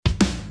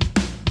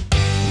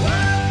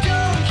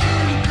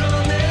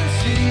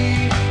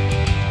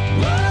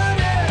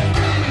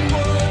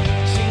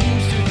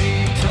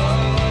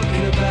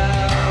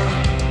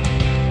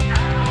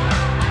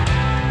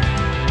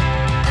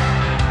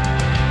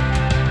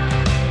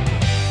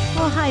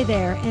Hi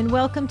there, and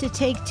welcome to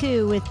Take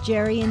Two with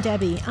Jerry and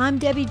Debbie. I'm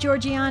Debbie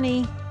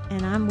Georgiani,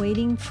 and I'm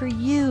waiting for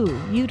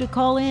you to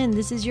call in.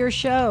 This is your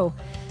show.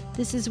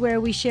 This is where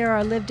we share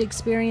our lived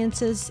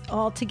experiences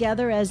all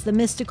together as the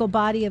mystical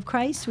body of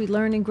Christ. We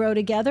learn and grow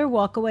together,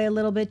 walk away a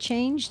little bit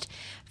changed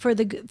for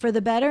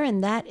the better,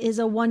 and that is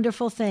a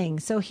wonderful thing.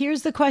 So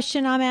here's the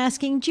question I'm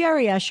asking.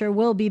 Jerry Usher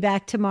will be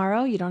back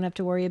tomorrow. You don't have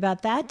to worry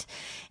about that.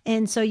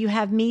 And so you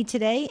have me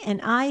today,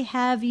 and I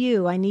have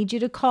you. I need you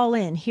to call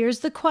in. Here's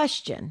the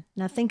question.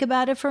 Now think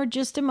about it for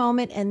just a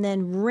moment, and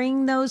then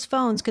ring those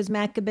phones because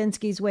Matt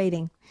Gabinski's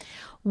waiting.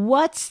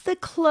 What's the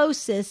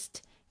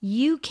closest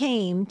you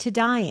came to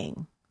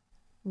dying?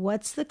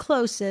 What's the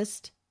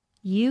closest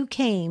you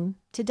came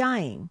to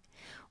dying?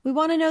 We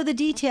want to know the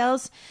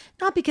details,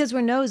 not because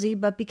we're nosy,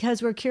 but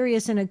because we're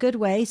curious in a good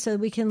way so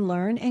we can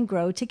learn and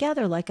grow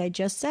together, like I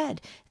just said.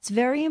 It's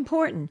very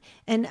important.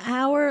 And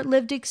our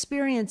lived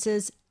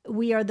experiences,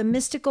 we are the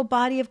mystical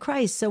body of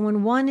Christ. So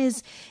when one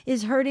is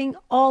hurting,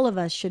 all of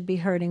us should be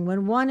hurting.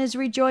 When one is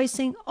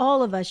rejoicing,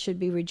 all of us should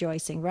be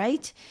rejoicing,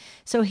 right?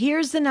 So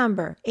here's the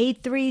number,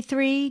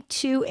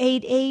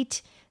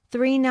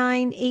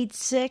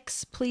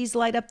 833-288-3986. Please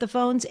light up the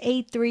phones,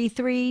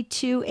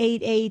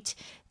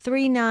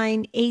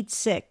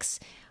 833-288-3986.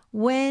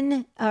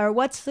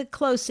 What's the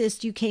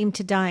closest you came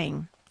to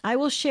dying? I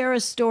will share a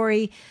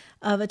story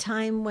of a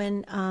time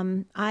when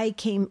I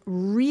came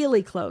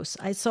really close.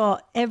 I saw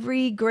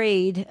every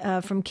grade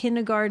from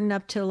kindergarten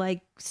up to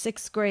like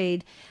sixth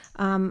grade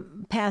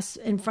pass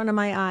in front of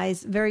my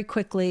eyes very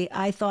quickly.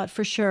 I thought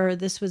for sure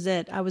this was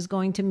it. I was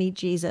going to meet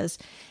Jesus.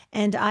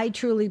 And I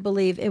truly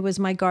believe it was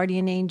my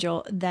guardian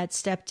angel that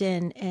stepped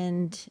in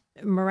and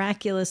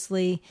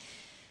miraculously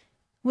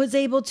was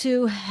able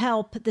to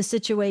help the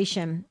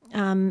situation.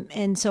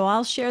 And so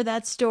I'll share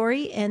that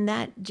story, and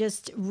that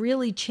just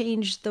really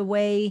changed the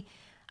way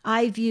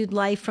I viewed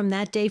life from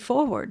that day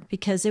forward,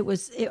 because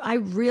I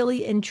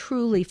really and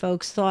truly,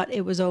 folks, thought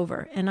it was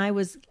over. And I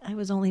was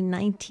only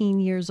 19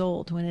 years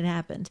old when it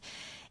happened.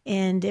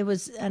 And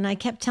I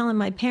kept telling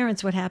my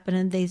parents what happened,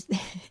 and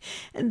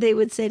they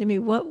would say to me,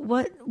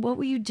 what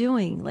were you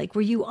doing? Like,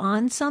 were you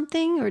on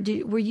something, or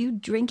were you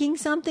drinking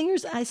something? Or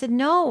I said,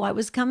 no, I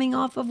was coming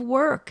off of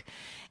work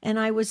and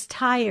I was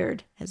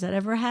tired. Has that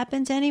ever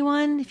happened to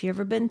anyone? If you've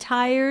ever been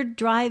tired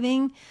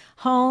driving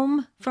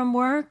home from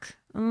work?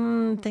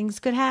 Things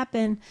could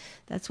happen.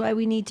 That's why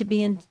we need to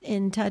be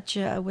in touch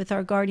with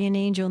our guardian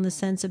angel, in the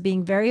sense of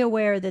being very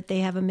aware that they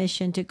have a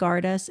mission to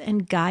guard us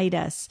and guide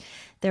us.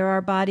 There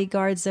are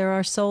bodyguards, there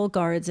are soul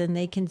guards, and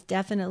they can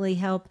definitely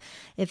help,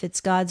 if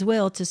it's God's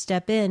will, to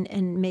step in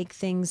and make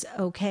things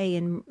okay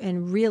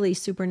and really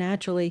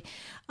supernaturally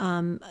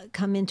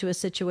come into a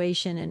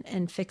situation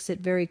and fix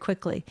it very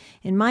quickly.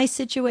 In my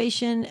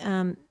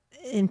situation,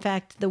 in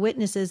fact, the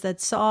witnesses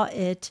that saw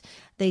it,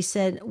 they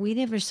said, we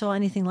never saw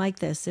anything like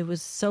this. It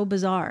was so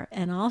bizarre.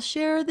 And I'll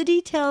share the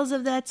details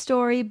of that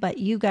story, but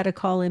you got to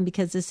call in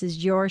because this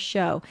is your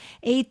show.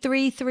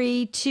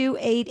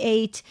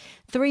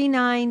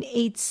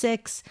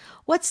 833-288-3986.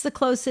 What's the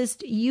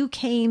closest you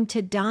came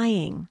to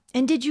dying?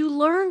 And did you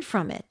learn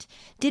from it?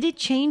 Did it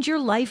change your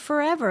life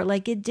forever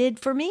like it did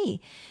for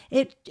me?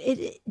 Did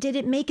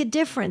it make a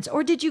difference?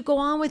 Or did you go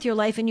on with your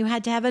life and you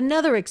had to have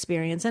another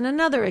experience and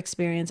another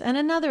experience and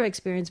another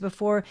experience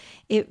before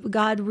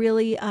God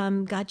really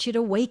got you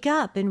to wake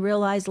up and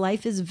realize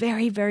life is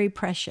very, very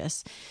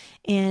precious?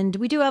 And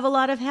we do have a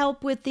lot of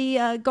help with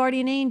the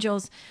guardian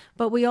angels,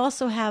 but we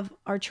also have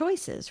our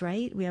choices,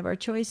 right? We have our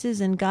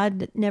choices, and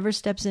God never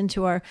steps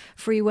into our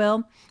free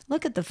will.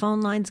 Look at the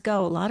phone lines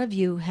go. A lot of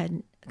you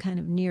had kind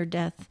of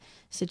near-death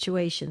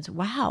situations.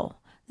 Wow,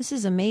 this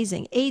is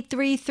amazing.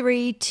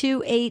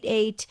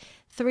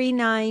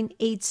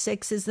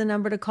 833-288-3986 is the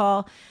number to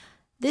call.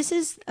 This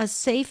is a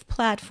safe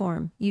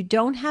platform. You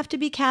don't have to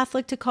be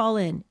Catholic to call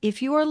in.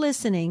 If you are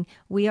listening,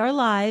 we are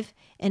live,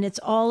 and it's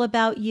all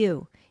about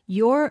you.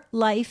 Your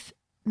life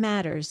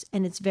matters,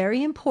 and it's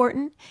very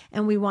important,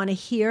 and we want to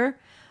hear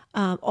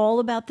all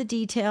about the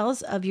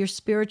details of your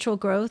spiritual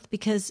growth,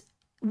 because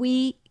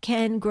we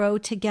can grow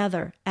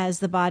together as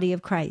the body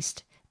of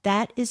Christ.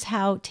 That is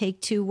how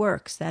Take Two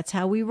works. That's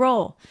how we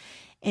roll.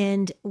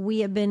 And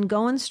we have been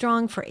going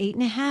strong for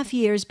 8.5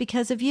 years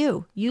because of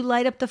you. You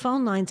light up the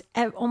phone lines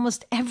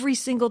almost every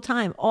single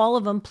time, all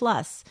of them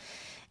plus.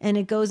 And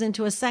it goes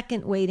into a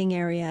second waiting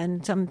area,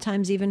 and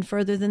sometimes even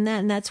further than that.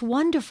 And that's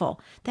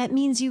wonderful. That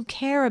means you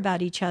care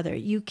about each other.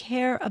 You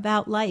care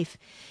about life.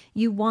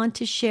 You want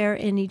to share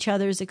in each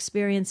other's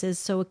experiences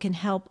so it can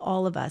help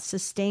all of us,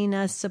 sustain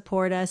us,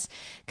 support us,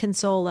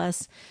 console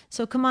us.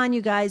 So come on,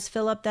 you guys,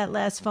 fill up that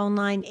last phone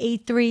line,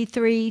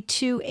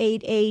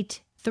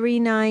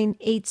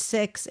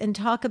 833-288-3986, and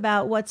talk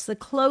about what's the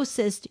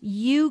closest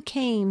you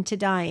came to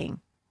dying.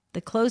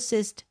 The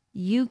closest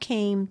you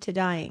came to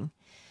dying.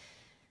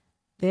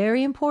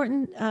 Very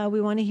important. We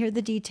want to hear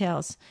the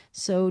details.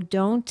 So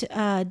don't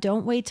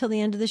wait till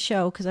the end of the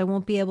show, because I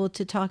won't be able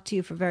to talk to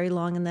you for very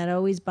long, and that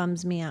always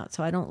bums me out.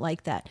 So I don't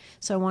like that.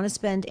 So I want to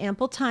spend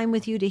ample time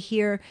with you to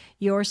hear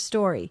your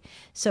story.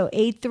 So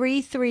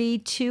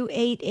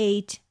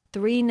 833-288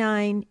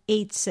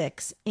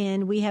 3986.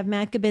 And we have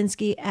Matt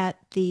Gabinski at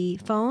the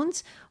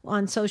phones.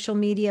 On social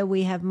media,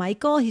 we have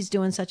Michael. He's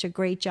doing such a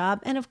great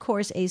job. And of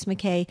course, Ace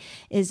McKay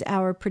is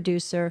our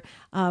producer,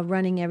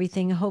 running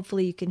everything.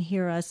 Hopefully you can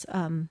hear us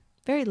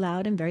very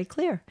loud and very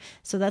clear.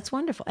 So that's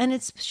wonderful. And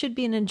it should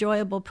be an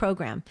enjoyable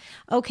program.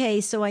 Okay,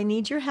 so I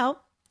need your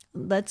help.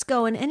 Let's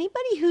go. And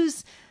anybody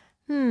who's,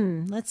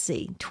 let's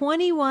see,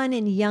 21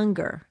 and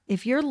younger,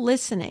 if you're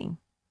listening,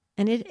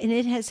 and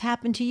it has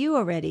happened to you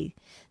already,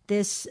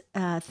 this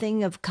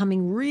thing of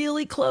coming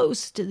really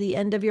close to the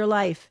end of your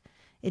life.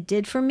 It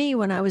did for me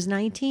when I was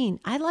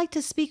 19. I'd like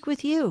to speak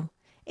with you.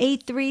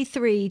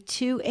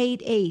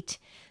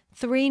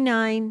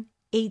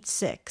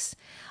 833-288-3986.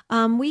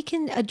 We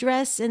can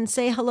address and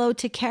say hello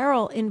to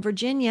Carol in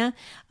Virginia,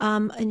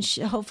 and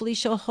hopefully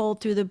she'll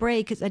hold through the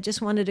break, because I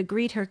just wanted to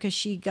greet her because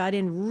she got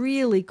in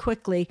really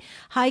quickly.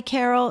 Hi,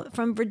 Carol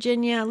from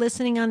Virginia,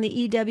 listening on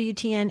the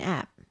EWTN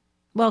app.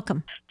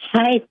 Welcome.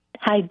 Hi,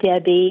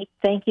 Debbie.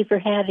 Thank you for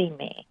having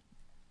me.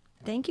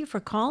 Thank you for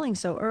calling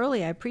so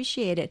early. I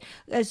appreciate it.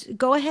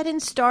 Go ahead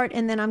and start,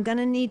 and then I'm going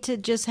to need to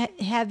just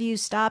have you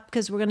stop,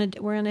 because we're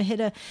going to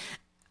hit a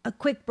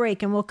quick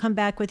break, and we'll come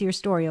back with your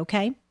story,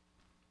 okay?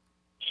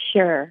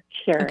 Sure.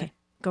 Okay,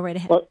 go right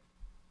ahead. Well,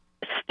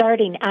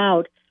 starting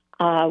out,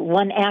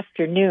 one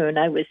afternoon,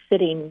 I was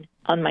sitting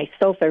on my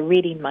sofa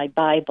reading my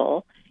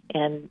Bible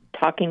and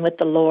talking with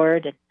the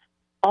Lord, and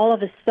all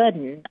of a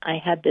sudden, I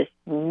had this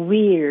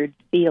weird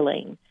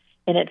feeling,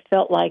 and it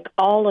felt like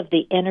all of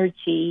the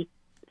energy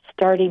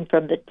starting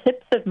from the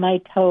tips of my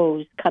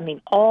toes coming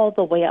all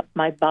the way up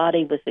my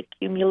body was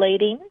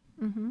accumulating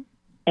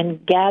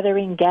and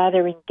gathering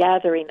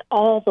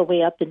all the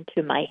way up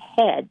into my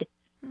head.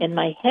 And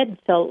my head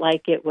felt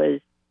like it was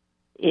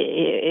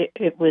there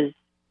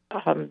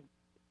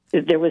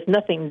was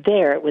nothing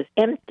there. It was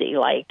empty,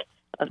 like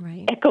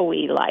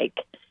echoey, like,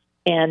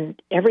 and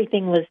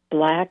everything was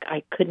black.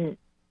 I couldn't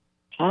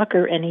talk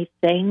or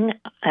anything,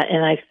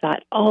 and I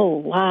thought, oh,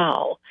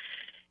 wow,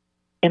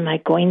 am I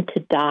going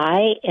to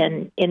die?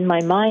 And in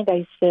my mind,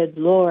 I said,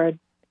 Lord,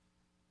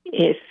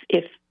 if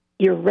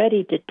you're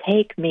ready to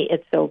take me,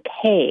 it's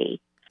okay,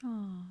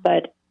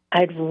 but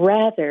I'd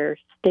rather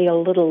stay a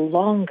little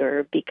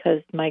longer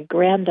because my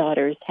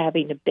granddaughter's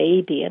having a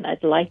baby, and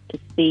I'd like to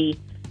see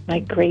my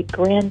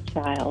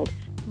great-grandchild.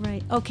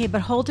 Right. Okay,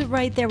 but hold it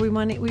right there. We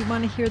want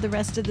to hear the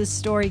rest of this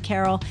story,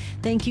 Carol.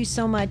 Thank you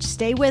so much.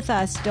 Stay with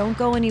us. Don't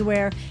go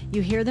anywhere.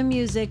 You hear the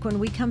music. When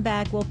we come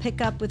back, we'll pick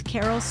up with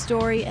Carol's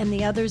story and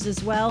the others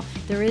as well.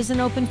 There is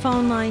an open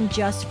phone line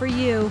just for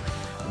you.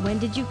 When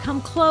did you come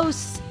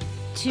close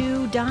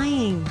to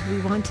dying?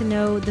 We want to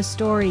know the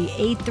story.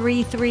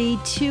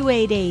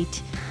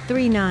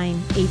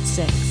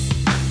 833-288-3986.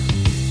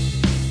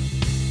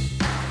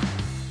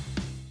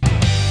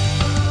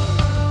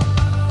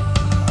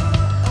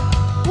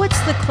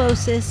 What's the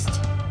closest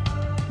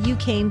you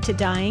came to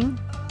dying?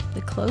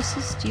 The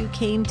closest you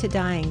came to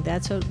dying.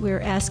 That's what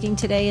we're asking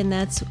today, and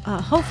that's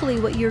hopefully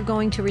what you're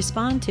going to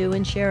respond to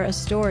and share a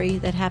story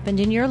that happened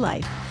in your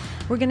life.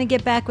 We're going to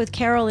get back with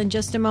Carol in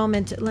just a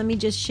moment. Let me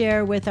just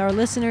share with our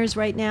listeners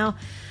right now,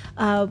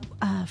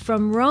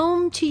 from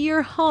Rome to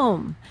your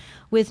home.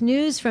 With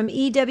news from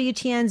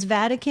EWTN's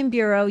Vatican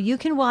Bureau, you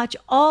can watch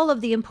all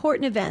of the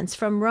important events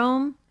from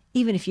Rome,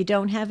 even if you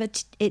don't have a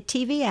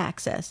TV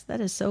access. That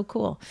is so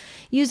cool.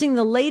 Using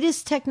the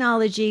latest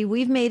technology,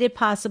 we've made it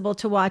possible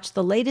to watch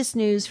the latest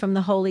news from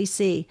the Holy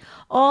See,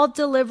 all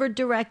delivered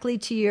directly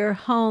to your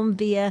home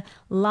via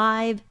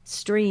live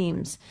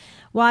streams.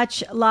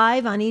 Watch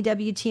live on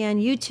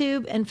EWTN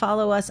YouTube and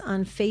follow us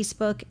on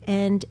Facebook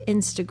and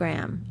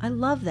Instagram. I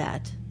love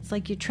that. It's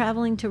like you're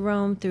traveling to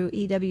Rome through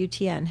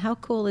EWTN. How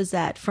cool is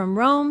that? From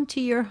Rome to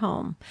your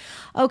home.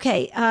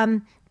 Okay,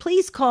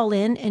 please call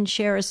in and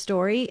share a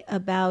story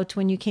about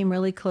when you came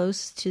really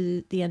close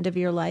to the end of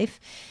your life.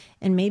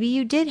 And maybe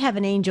you did have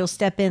an angel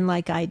step in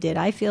like I did.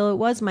 I feel it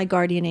was my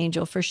guardian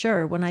angel for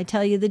sure. When I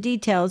tell you the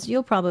details,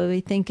 you'll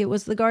probably think it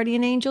was the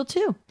guardian angel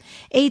too.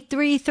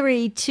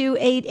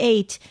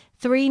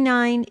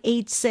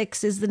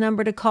 833-288-3986 is the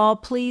number to call.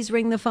 Please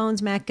ring the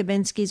phones. Matt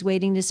Gabinski's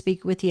waiting to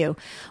speak with you.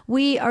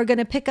 We are going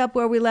to pick up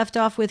where we left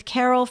off with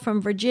Carol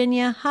from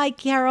Virginia. Hi,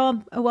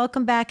 Carol.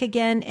 Welcome back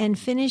again, and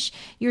finish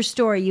your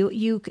story.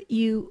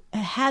 You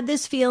had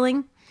this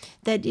feeling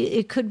that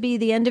it could be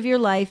the end of your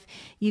life.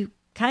 You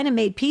kind of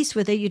made peace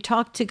with it. You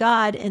talked to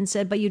God and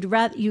said, but you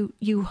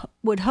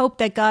would hope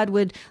that God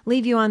would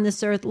leave you on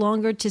this earth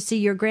longer to see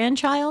your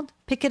grandchild.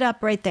 Pick it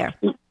up right there.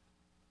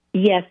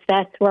 Yes,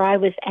 that's where I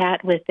was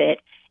at with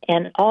it.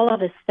 And all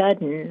of a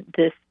sudden,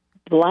 this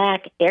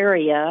black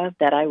area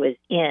that I was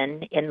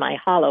in my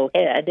hollow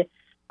head,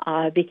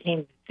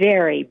 became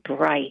very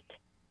bright.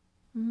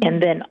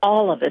 And then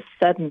all of a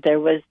sudden, there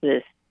was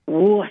this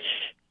whoosh,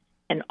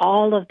 and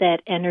all of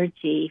that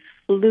energy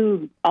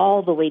flew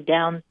all the way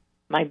down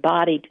my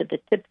body to the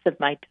tips of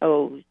my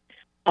toes.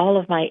 All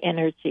of my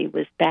energy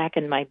was back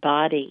in my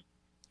body,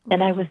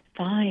 and I was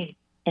fine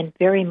and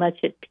very much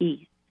at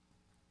peace.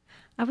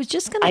 I was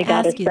just going I to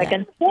got a ask you that.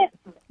 second chance.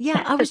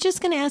 Yeah, I was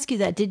just going to ask you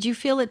that. Did you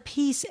feel at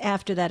peace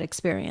after that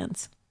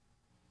experience?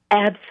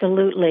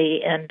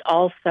 Absolutely. And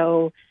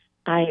also,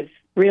 I've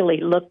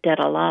really looked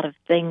at a lot of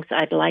things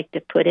I'd like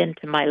to put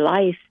into my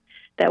life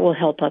that will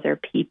help other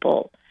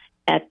people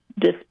at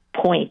this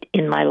point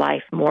in my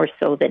life more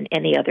so than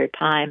any other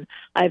time.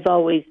 I've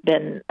always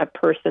been a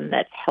person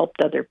that's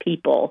helped other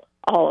people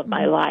all of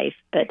my life,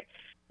 but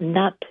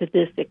not to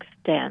this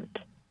extent.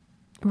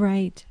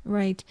 Right,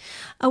 right.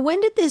 When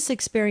did this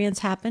experience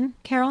happen,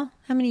 Carol?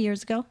 How many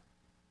years ago?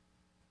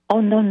 Oh,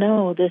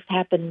 no. This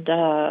happened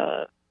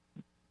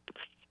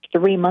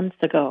 3 months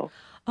ago.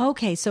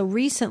 Okay, so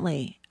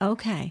recently.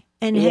 Okay.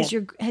 And Yeah.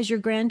 has your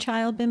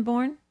grandchild been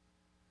born?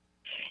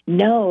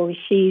 No,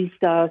 she's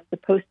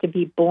supposed to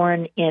be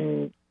born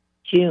in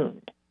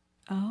June.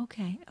 Oh,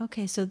 okay.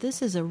 Okay, so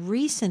this is a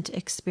recent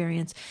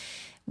experience.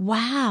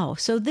 Wow.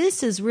 So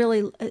this is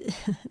really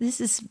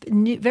this is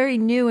very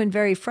new and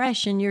very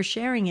fresh, and you're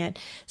sharing it.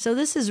 So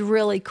this is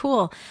really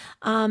cool.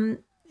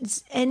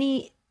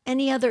 Any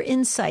other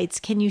insights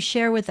can you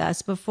share with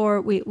us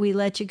before we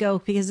let you go?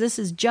 Because this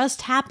has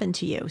just happened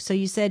to you. So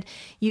you said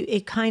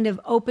it kind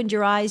of opened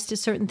your eyes to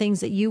certain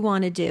things that you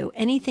want to do.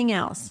 Anything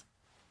else?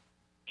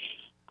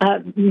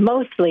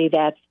 Mostly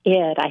that's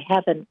it. I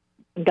haven't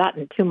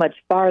gotten too much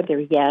farther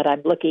yet.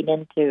 I'm looking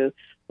into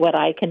what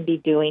I can be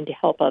doing to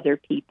help other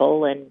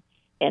people, and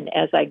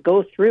as I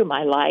go through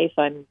my life,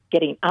 I'm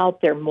getting out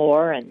there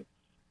more and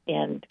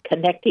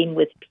connecting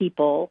with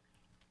people.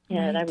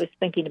 And Right. I was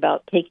thinking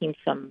about taking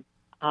some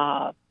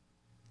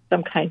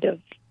kind of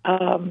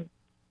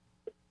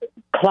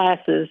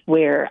classes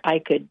where I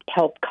could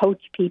help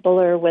coach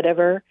people or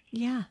whatever.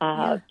 Yeah.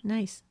 Yeah.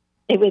 Nice.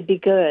 It would be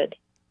good.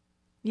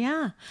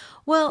 Yeah.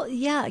 Well,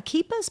 yeah,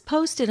 keep us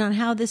posted on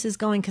how this is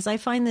going, because I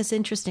find this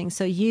interesting.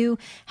 So you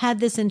had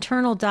this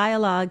internal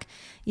dialogue,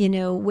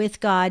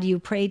 with God. You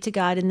prayed to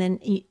God, and then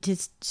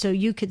so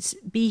you could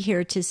be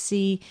here to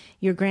see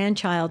your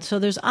grandchild. So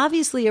there's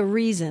obviously a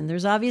reason.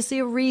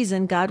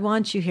 God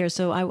wants you here.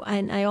 So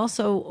I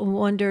also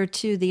wonder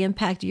too the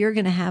impact you're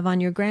going to have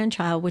on your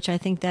grandchild, which I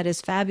think that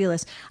is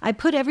fabulous. I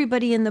put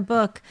everybody in the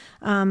book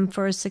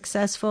for a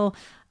successful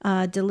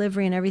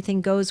delivery and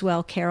everything goes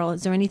well. Carol,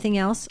 is there anything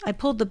else? I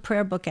pulled the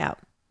prayer book out.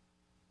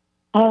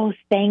 Oh,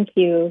 thank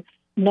you.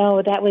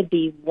 No, that would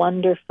be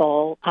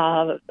wonderful.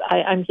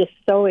 I'm just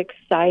so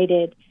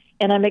excited,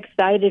 and I'm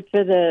excited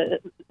for the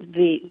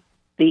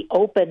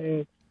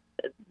open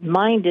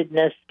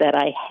mindedness that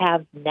I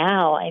have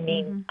now. I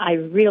mean, I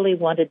really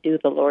want to do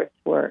the Lord's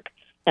work,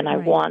 and I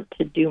want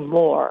to do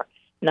more,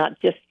 not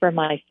just for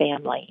my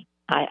family.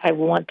 I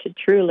want to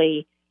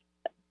truly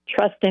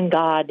trust in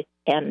God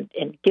and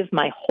give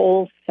my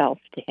whole self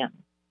to Him.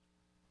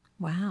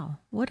 Wow,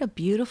 what a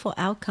beautiful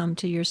outcome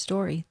to your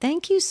story.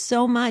 Thank you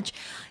so much.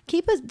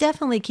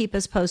 Definitely keep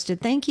us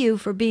posted. Thank you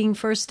for being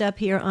first up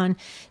here on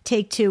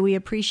Take Two. We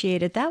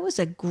appreciate it. That was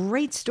a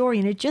great story,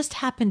 and it just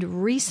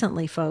happened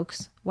recently,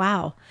 folks.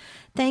 Wow.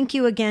 Thank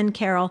you again,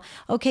 Carol.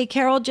 Okay,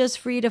 Carol just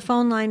freed a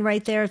phone line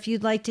right there. If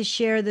you'd like to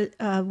share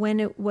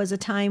when it was a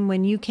time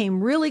when you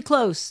came really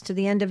close to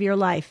the end of your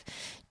life.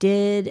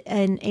 Did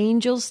an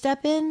angel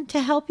step in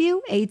to help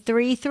you?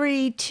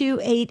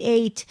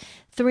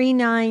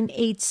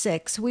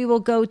 833-288-3986. We will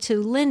go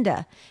to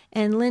Linda,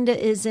 and Linda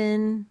is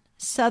in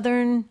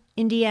Southern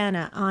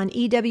Indiana on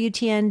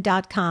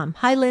EWTN.com.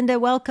 Hi, Linda.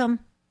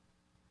 Welcome.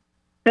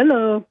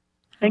 Hello.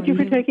 Thank you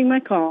for taking my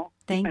call.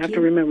 Thank you. I have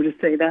to remember to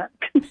say that.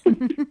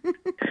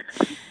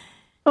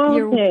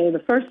 Okay,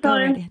 the first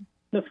time,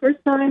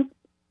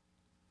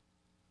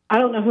 I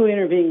don't know who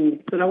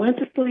intervened, but I went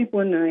to sleep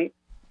one night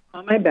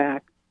on my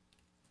back,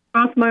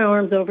 crossed my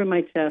arms over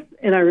my chest,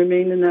 and I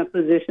remained in that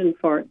position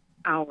for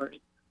hours,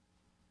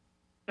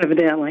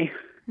 evidently.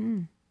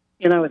 And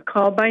I was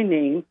called by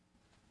name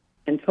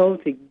and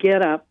told to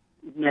get up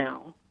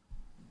now.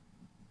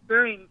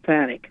 Very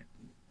emphatic.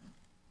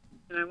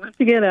 And I went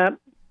to get up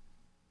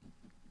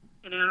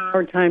and had a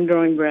hard time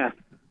drawing breath.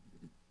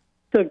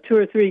 Took 2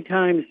 or 3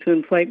 times to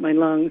inflate my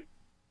lungs.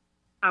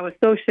 I was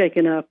so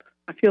shaken up.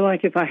 I feel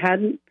like if I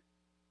hadn't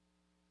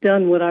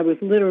done what I was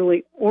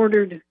literally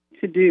ordered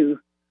to do,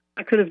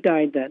 I could have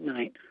died that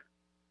night.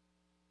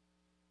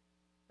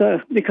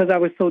 Because I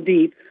was so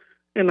deep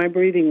and my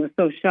breathing was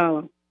so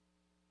shallow.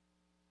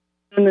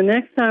 And the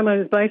next time I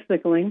was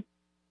bicycling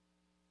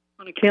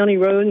on a county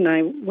road, and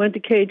I went to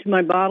cage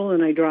my bottle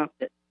and I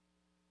dropped it.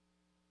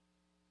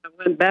 I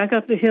went back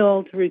up the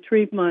hill to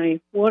retrieve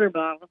my water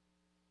bottle.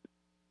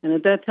 And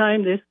at that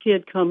time, this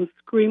kid comes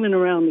screaming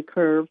around the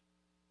curve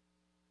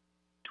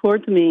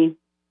towards me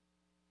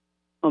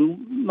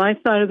on my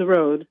side of the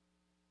road.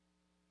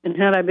 And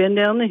had I been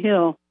down the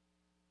hill,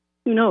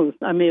 who knows,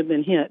 I may have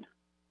been hit.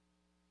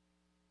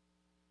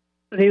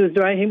 But he was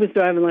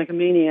driving like a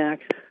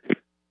maniac.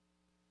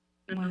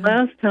 And the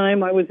last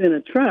time I was in a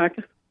truck,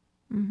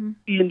 being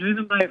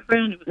driven by a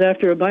friend, it was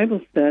after a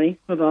Bible study,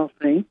 of all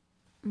things.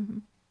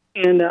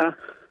 And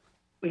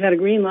we had a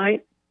green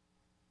light,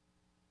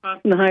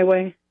 crossing the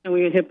highway, and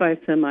we got hit by a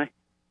semi.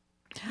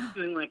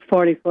 doing like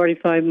 40,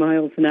 45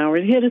 miles an hour.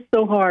 It hit us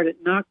so hard, it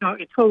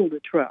totaled the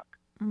truck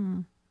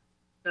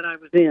that I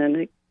was in.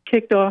 It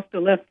kicked off the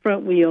left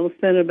front wheel,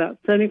 sent it about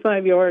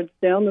 75 yards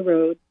down the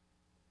road,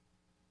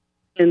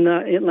 and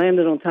it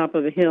landed on top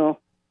of a hill.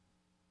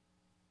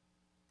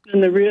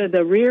 And the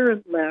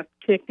rear left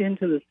kicked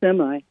into the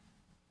semi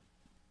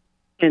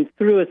and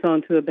threw us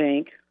onto a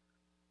bank.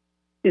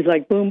 It's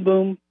like boom,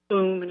 boom,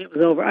 boom, and it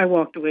was over. I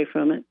walked away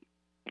from it.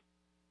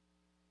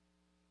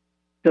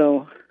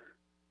 So,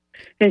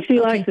 and she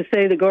likes to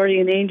say the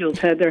guardian angels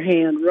had their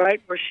hand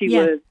right where she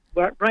was,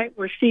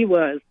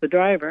 the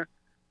driver,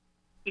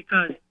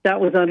 because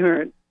that was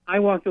unhurt. I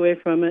walked away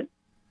from it.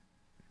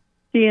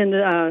 She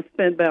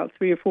spent about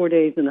 3 or 4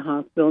 days in the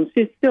hospital, and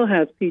she still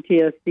has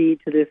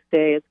PTSD to this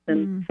day. It's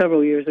been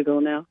several years ago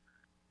now.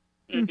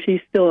 And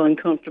she's still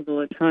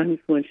uncomfortable at times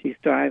when she's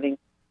driving.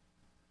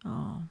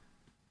 Oh.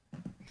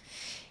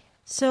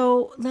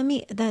 So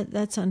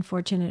that's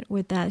unfortunate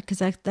with that, because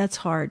that's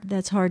hard.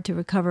 That's hard to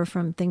recover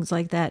from things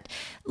like that.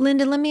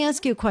 Linda, let me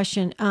ask you a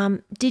question.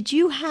 Did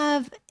you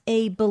have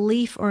a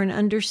belief or an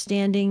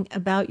understanding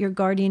about your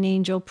guardian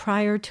angel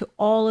prior to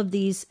all of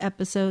these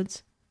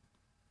episodes?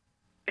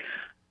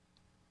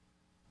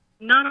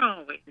 Not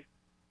always.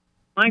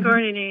 My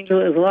guardian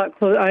angel is a lot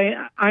close.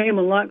 I am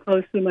a lot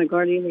closer to my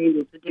guardian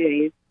angel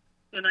today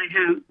than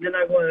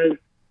I was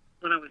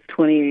when I was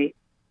 28.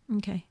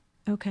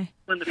 Okay.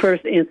 When the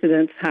first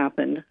incidents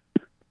happened.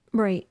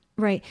 Right.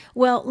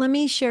 Well, let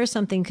me share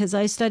something, because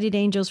I studied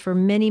angels for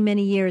many,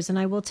 many years, and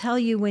I will tell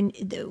you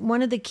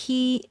one of the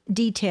key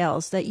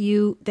details that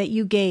you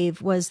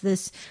gave was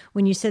this,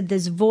 when you said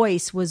this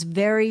voice was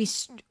very,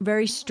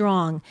 very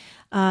strong,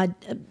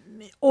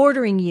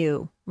 ordering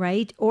you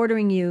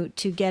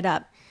to get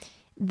up.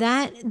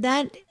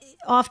 That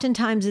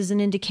oftentimes is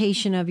an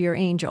indication of your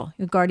angel,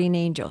 your guardian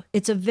angel.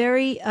 It's a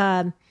very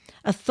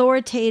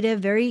authoritative,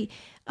 very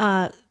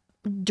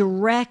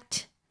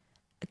direct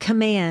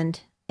command,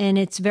 and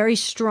it's very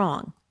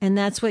strong. And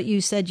that's what you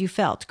said you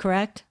felt,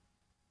 correct?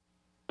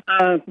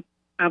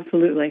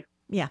 Absolutely.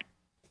 Yeah.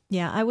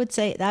 I would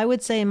say,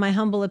 in my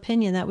humble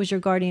opinion, that was your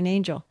guardian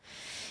angel.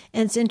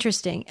 And it's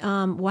interesting.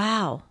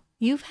 Wow.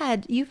 You've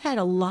had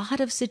a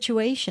lot of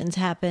situations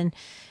happen.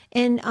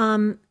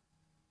 And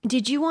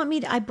did you want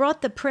me to, I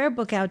brought the prayer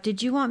book out.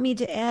 Did you want me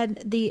to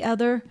add the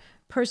other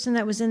person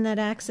that was in that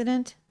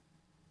accident?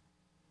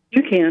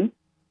 You can.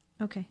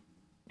 Okay.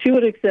 She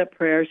would accept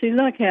prayer. She's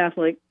not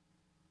Catholic.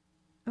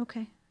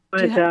 Okay.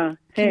 But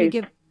can you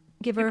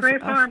give her pray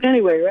for her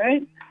anyway,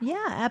 right?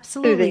 Yeah,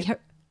 absolutely.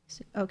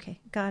 Okay,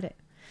 got it.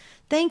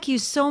 Thank you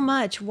so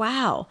much.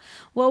 Wow.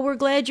 Well, we're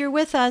glad you're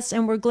with us,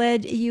 and we're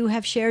glad you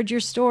have shared your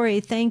story.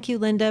 Thank you,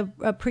 Linda.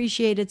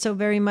 Appreciate it so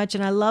very much.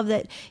 And I love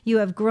that you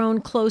have grown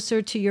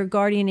closer to your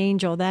guardian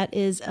angel. That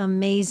is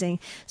amazing.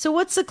 So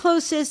what's the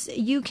closest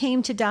you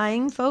came to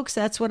dying, folks?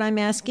 That's what I'm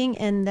asking.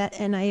 And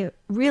I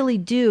really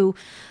do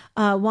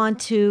want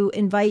to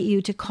invite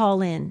you to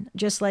call in,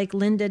 just like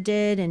Linda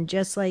did and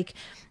just like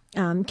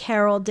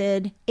Carol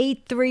did.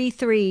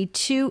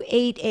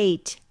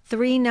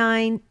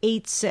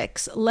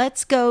 833-288-3986.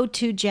 Let's go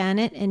to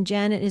Janet, and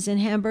Janet is in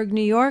Hamburg,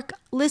 New York,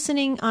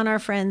 listening on our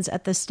friends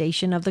at the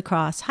Station of the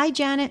Cross. Hi,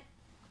 Janet.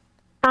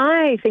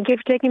 Hi, thank you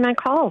for taking my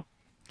call.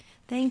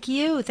 Thank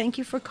you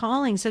for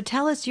calling. So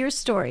tell us your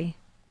story.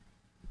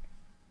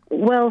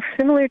 Well,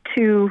 I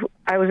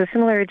was a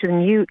similar age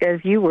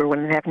as you were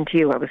when it happened to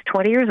you. I was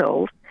 20 years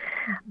old.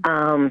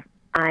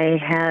 I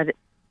had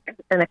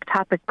an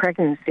ectopic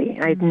pregnancy.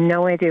 I had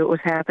no idea what was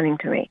happening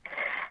to me.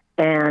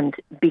 And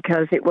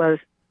because it was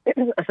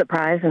a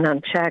surprise and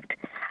unchecked,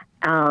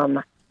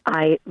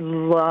 I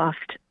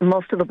lost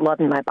most of the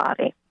blood in my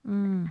body.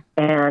 And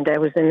I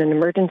was in an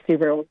emergency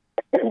room,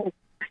 and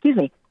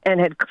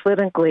had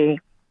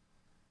clinically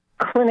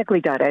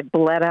died. I'd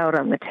bled out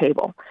on the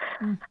table.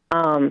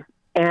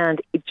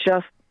 And it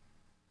just,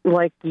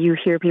 like you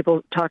hear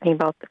people talking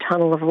about the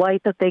tunnel of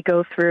light that they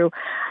go through,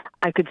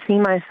 I could see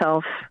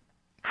myself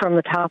from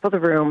the top of the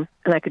room,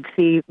 and I could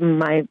see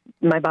my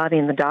body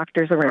and the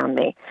doctors around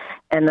me.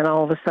 And then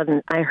all of a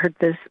sudden, I heard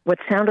what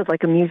sounded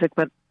like a music,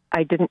 but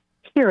I didn't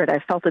hear it. I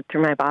felt it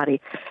through my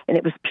body, and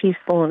it was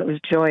peaceful, and it was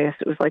joyous.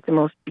 It was like the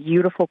most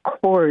beautiful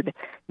chord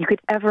you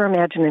could ever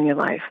imagine in your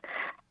life.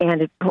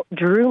 And it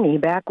drew me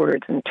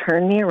backwards and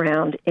turned me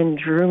around and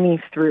drew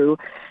me through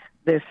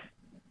this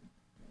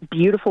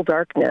beautiful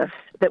darkness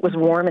that was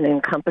warm and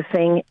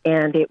encompassing,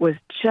 and it was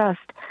just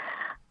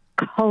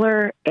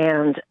color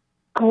and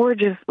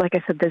gorgeous, like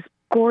I said, this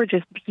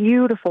gorgeous,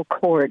 beautiful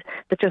chord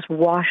that just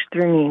washed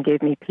through me and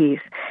gave me peace.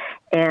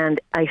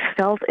 And I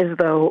felt as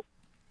though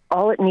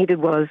all it needed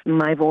was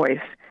my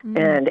voice.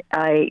 And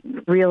I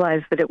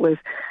realized that it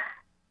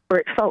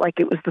felt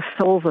like it was the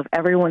souls of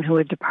everyone who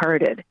had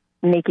departed,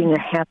 making a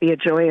happy, a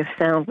joyous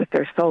sound with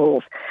their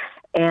souls.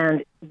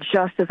 And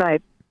just as I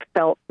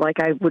felt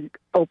like I would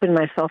open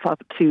myself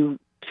up to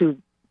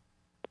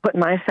put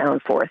my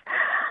sound forth,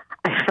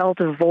 I felt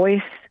a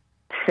voice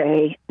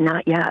say,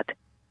 "Not yet."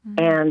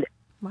 And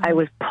I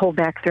was pulled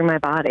back through my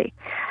body.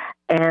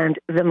 And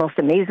the most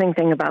amazing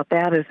thing about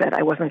that is that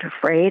I wasn't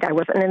afraid.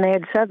 And they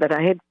had said that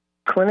I had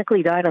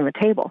clinically died on the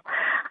table,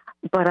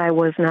 but I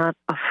was not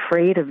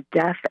afraid of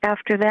death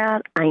after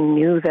that. I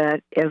knew that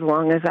as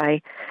long as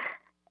I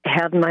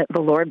had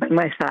the Lord by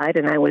my side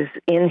and I was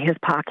in his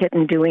pocket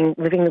and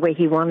living the way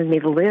he wanted me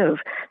to live,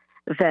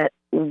 that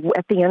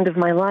at the end of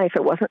my life,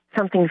 it wasn't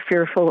something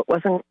fearful. It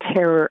wasn't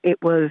terror.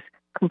 It was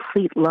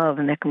complete love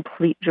and that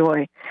complete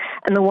joy.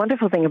 And the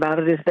wonderful thing about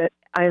it is that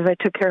as I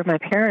took care of my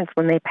parents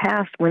when they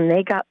passed, when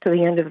they got to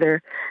the end of their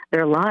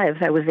lives,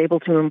 I was able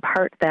to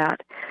impart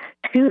that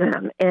to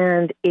them.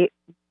 And it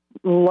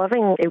was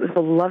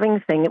a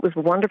loving thing. It was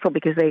wonderful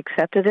because they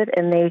accepted it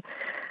and they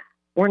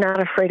were not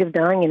afraid of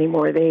dying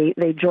anymore.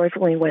 They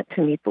joyfully went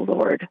to meet the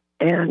Lord.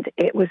 And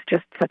it was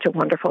just such a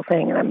wonderful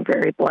thing. And I'm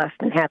very blessed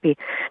and happy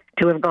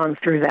to have gone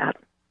through that.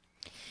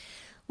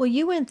 Well,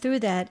 you went through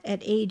that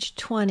at age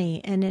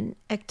 20, and an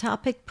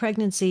ectopic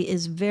pregnancy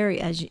is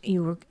as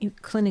you were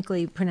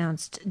clinically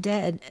pronounced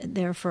dead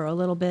there for a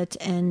little bit,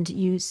 and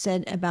you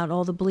said about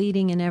all the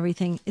bleeding and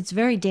everything. It's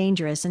very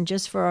dangerous, and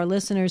just for our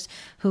listeners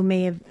who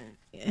may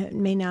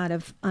not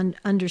have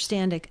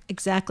understand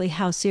exactly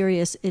how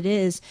serious it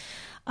is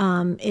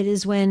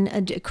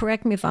when,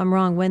 correct me if I'm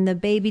wrong, when the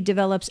baby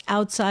develops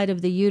outside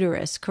of the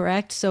uterus,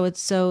 correct?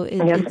 Yes,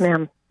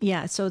 ma'am.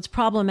 Yeah, so it's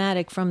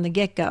problematic from the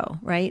get-go,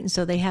 right? And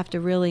so they have to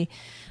really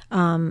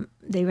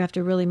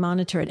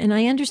monitor it. And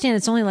I understand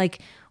it's only like,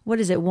 what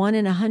is it, 1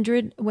 in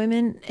 100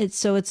 women?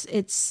 It's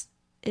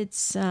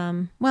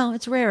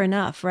rare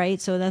enough,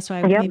 right? So that's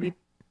why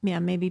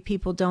maybe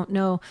people don't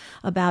know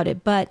about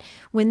it. But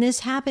when this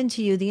happened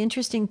to you, the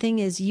interesting thing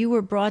is you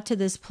were brought to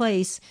this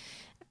place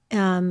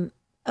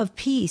of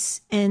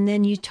peace. And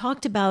then you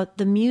talked about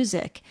the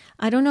music.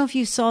 I don't know if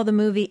you saw the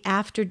movie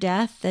After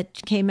Death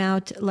that came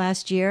out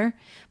last year,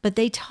 but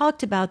they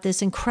talked about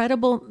this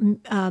incredible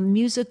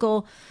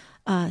musical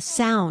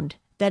sound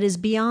that is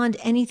beyond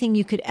anything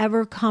you could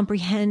ever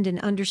comprehend and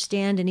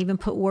understand and even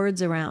put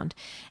words around.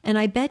 And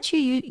I bet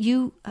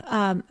you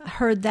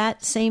heard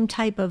that same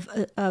type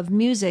of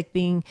music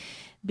being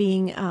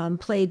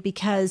played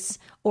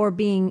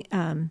being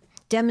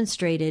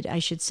demonstrated, I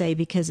should say,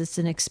 because it's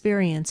an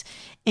experience,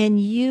 and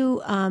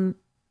you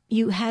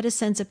had a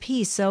sense of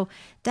peace. So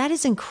that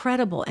is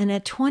incredible. And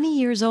at 20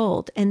 years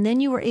old, and then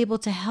you were able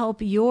to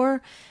help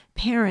your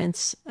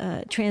parents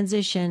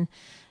transition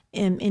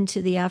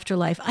into the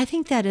afterlife. I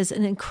think that is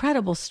an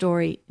incredible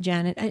story,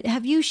 Janet.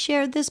 Have you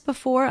shared this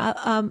before?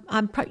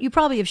 You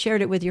probably have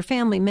shared it with your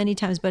family many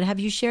times, but have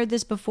you shared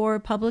this before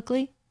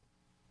publicly?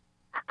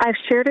 I've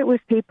shared it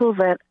with people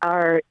that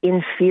are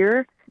in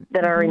fear,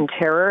 that are in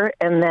terror,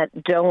 and that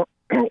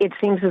it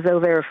seems as though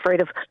they're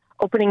afraid of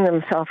opening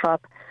themselves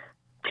up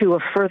to a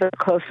further,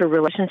 closer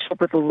relationship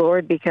with the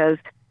Lord because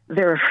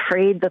they're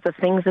afraid that the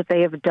things that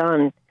they have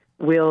done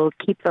will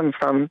keep them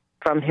from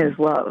his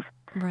love.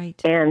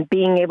 Right. And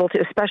being able to,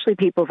 especially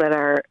people that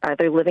are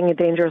either living a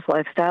dangerous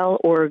lifestyle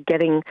or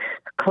getting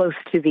close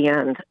to the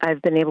end.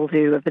 I've been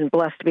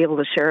blessed to be able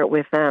to share it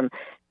with them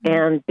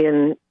and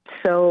been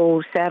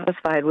so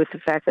satisfied with the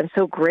fact, and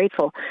so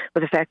grateful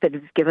for the fact that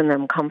it's given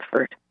them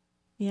comfort.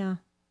 Yeah.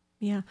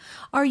 Yeah.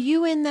 Are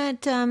you in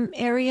that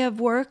area of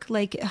work,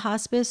 like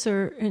hospice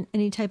or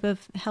any type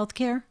of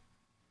healthcare?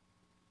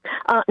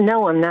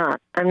 No, I'm not.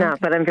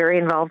 But I'm very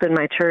involved in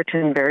my church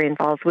and very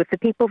involved with the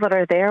people that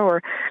are there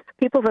or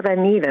people that I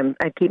meet.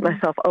 I keep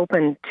myself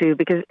open to,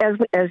 because as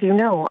you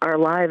know, our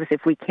lives,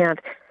 if we can't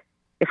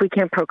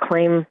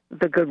proclaim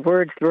the good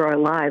words through our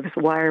lives,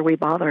 why are we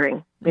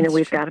bothering?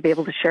 We've got to be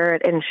able to share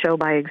it and show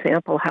by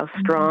example how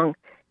strong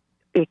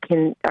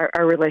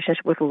our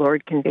relationship with the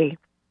Lord can be.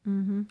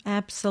 Mm-hmm.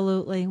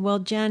 Absolutely. Well,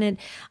 Janet,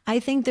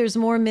 I think there's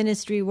more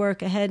ministry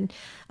work ahead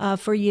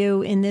for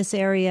you in this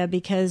area,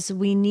 because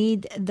we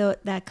need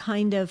that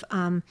kind of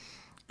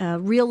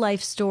real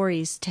life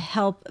stories to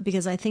help,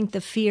 because I think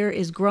the fear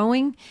is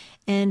growing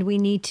and we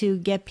need to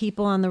get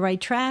people on the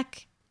right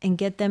track and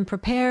get them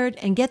prepared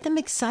and get them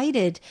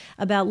excited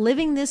about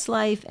living this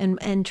life and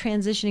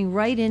transitioning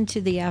right into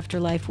the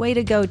afterlife. Way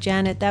to go,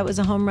 Janet. That was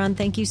a home run.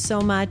 Thank you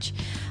so much.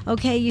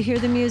 Okay, you hear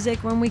the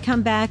music. When we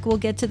come back, we'll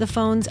get to the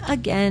phones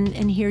again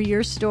and hear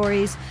your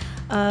stories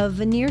of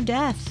near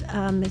death.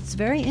 It's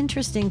very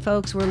interesting,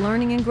 folks. We're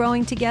learning and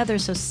growing together,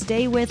 so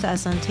stay with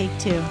us on Take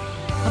Two.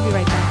 I'll be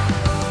right back.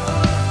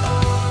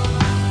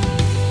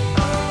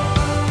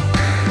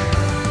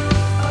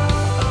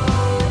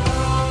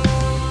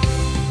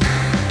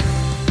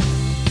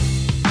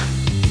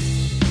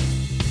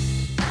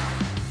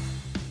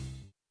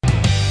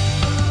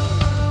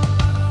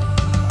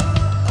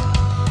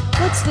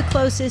 What's the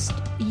closest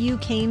you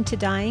came to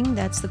dying?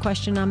 That's the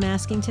question I'm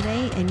asking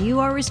today, and you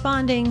are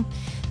responding.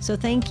 So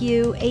thank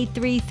you.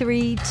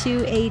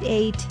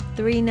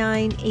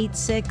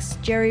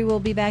 833-288-3986. Jerry will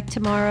be back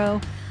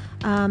tomorrow.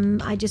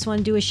 I just want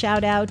to do a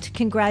shout out.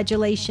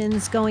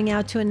 Congratulations going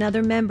out to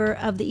another member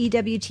of the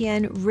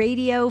EWTN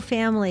radio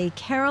family.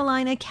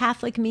 Carolina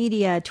Catholic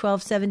Media,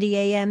 1270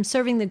 AM,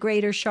 serving the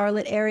greater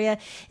Charlotte area,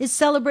 is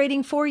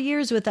celebrating 4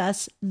 years with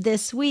us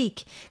this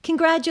week.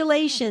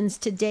 Congratulations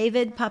to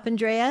David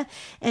Papandrea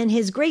and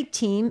his great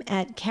team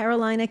at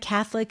Carolina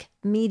Catholic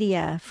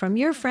Media from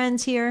your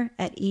friends here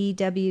at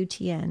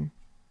EWTN.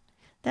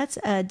 That's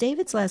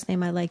David's last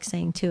name I like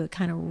saying, too. It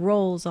kind of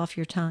rolls off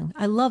your tongue.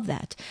 I love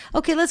that.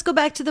 Okay, let's go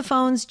back to the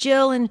phones.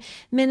 Jill in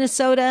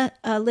Minnesota,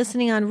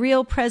 listening on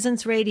Real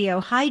Presence Radio.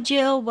 Hi,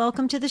 Jill.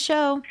 Welcome to the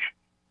show.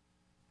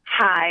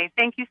 Hi.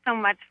 Thank you so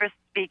much for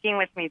speaking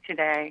with me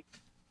today.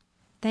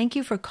 Thank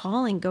you for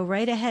calling. Go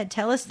right ahead.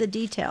 Tell us the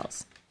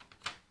details.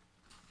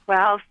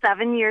 Well,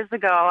 7 years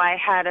ago, I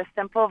had a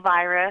simple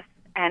virus,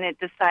 and it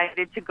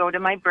decided to go to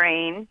my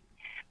brain.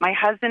 My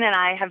husband and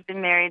I have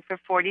been married for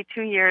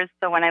 42 years,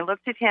 so when I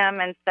looked at him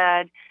and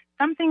said,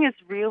 something is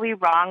really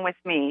wrong with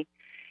me,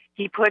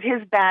 he put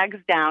his bags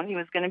down. He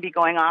was going to be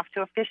going off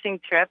to a fishing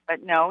trip,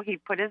 but no, he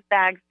put his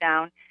bags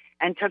down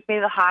and took me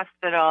to the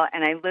hospital,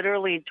 and I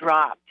literally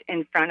dropped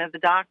in front of the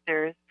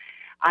doctors.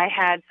 I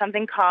had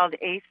something called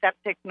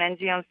aseptic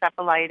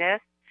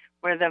meningoencephalitis,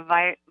 where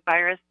the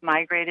virus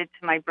migrated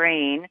to my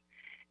brain,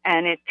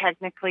 and it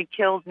technically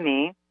killed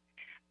me.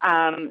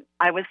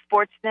 I was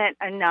fortunate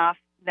enough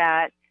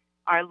that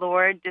our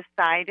Lord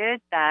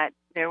decided that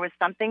there was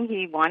something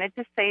he wanted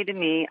to say to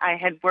me. I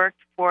had worked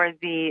for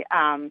the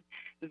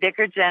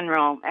Vicar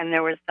General, and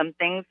there were some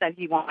things that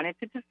he wanted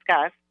to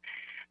discuss.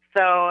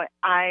 So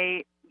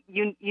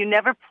you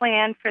never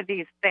plan for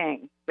these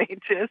things. They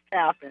just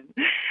happen.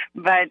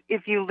 But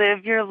if you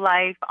live your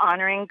life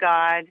honoring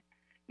God,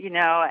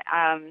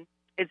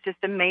 it's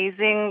just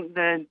amazing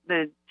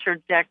the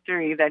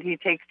trajectory that he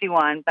takes you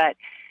on. But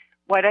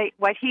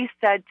what he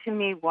said to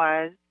me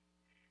was,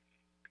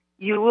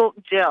 "You will,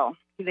 Jill."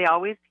 He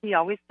always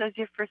says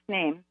your first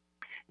name.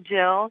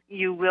 "Jill,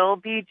 you will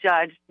be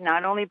judged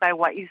not only by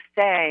what you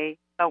say,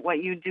 but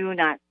what you do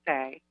not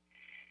say."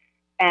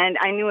 And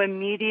I knew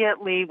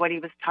immediately what he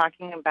was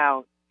talking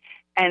about.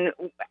 And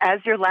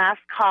as your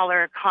last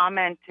caller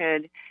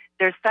commented,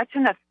 there's such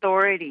an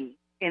authority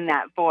in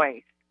that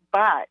voice,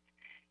 but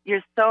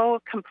you're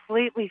so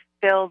completely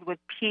filled with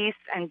peace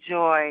and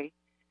joy.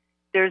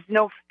 There's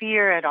no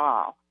fear at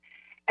all.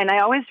 And I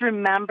always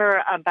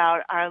remember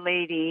about Our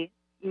Lady,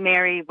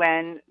 Mary,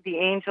 when the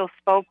angel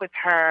spoke with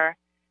her,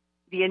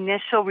 the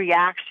initial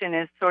reaction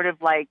is sort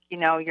of like,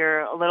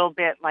 you're a little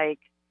bit like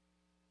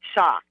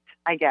shocked,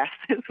 I guess,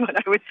 is what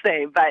I would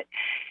say. But,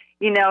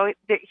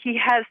 he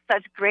has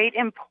such great,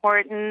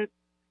 important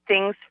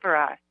things for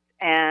us.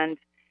 And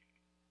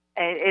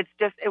it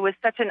was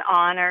such an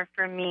honor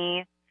for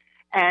me.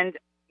 And,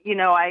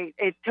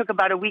 it took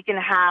about a week and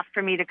a half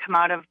for me to come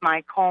out of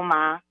my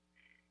coma.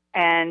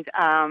 And,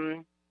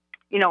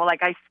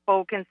 I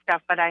spoke and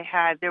stuff, but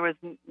there was,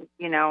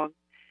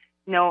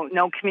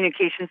 no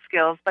communication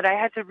skills. But I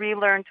had to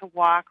relearn to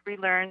walk,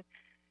 relearn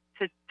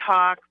to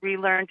talk,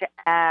 relearn to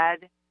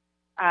add.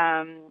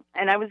 And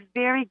I was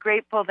very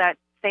grateful that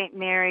St.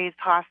 Mary's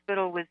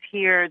Hospital was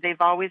here.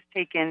 They've always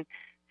taken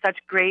such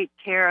great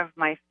care of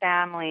my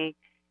family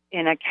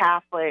in a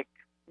Catholic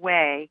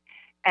way.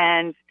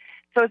 And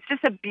so it's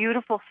just a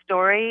beautiful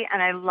story,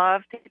 and I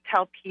love to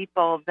tell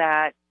people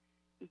that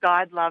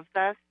God loves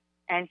us,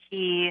 and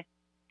He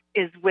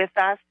is with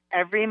us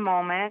every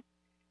moment,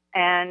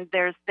 and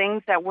there's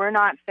things that we're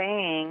not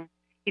saying.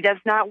 He does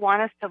not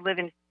want us to live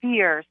in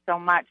fear so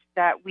much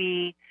that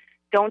we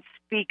don't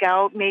speak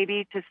out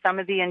maybe to some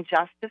of the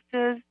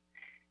injustices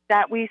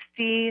that we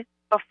see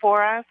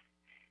before us.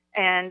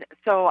 And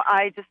so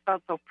I just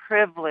felt so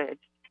privileged,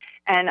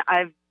 and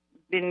I've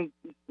been,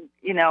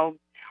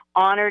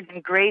 honored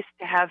and graced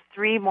to have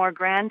 3 more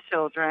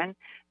grandchildren.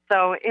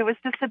 So it was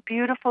just a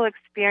beautiful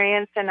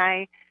experience, and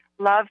I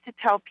love to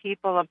tell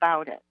people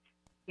about it,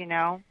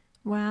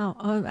 Wow.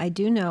 Oh, I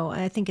do know.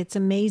 I think it's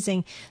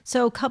amazing.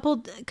 So a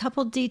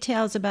couple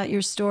details about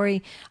your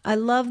story. I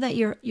love that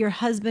your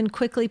husband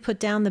quickly put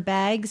down the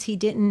bags. He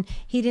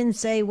didn't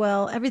say,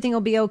 well, everything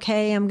will be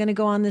okay, I'm going to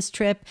go on this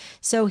trip.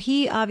 So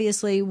he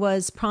obviously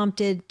was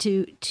prompted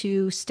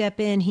to step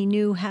in. He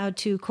knew how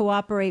to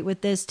cooperate with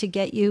this to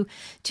get you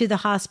to the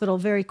hospital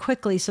very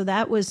quickly. So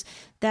that was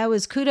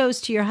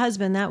kudos to your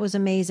husband. That was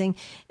amazing.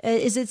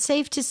 Is it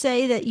safe to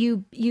say that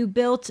you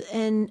built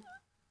an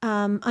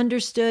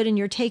understood, and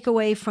your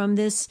takeaway from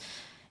this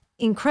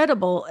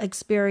incredible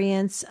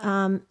experience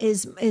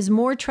is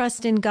more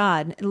trust in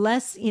God,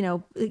 less,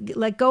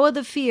 let go of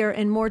the fear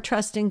and more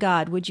trust in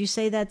God. Would you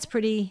say that's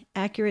pretty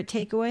accurate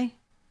takeaway?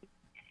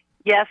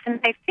 Yes,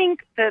 and I think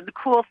the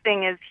cool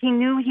thing is he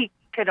knew he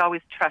could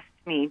always trust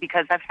me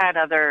because I've had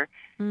other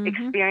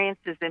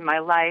experiences in my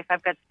life.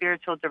 I've got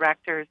spiritual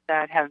directors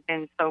that have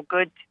been so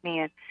good to me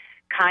and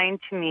kind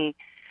to me.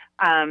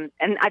 And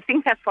I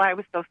think that's why I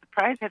was so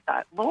surprised. I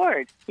thought,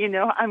 Lord,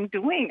 I'm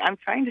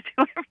trying to do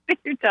everything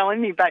you're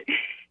telling me. But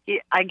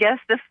I guess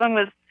this one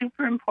was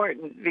super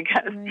important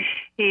because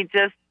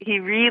he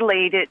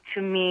relayed it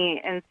to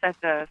me in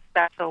such a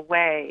special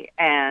way.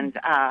 And,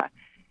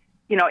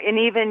 and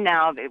even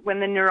now, when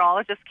the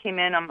neurologist came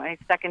in on my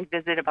second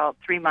visit about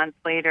 3 months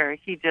later,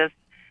 he just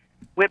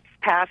whips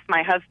past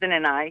my husband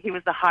and I. He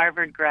was a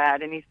Harvard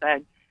grad, and he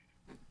said,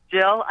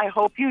 Jill, I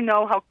hope you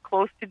know how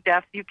close to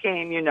death you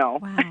came, Wow.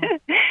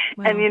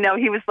 Wow. And,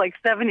 he was like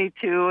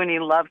 72, and he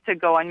loved to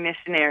go on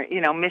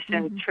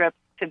mission trips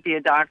to be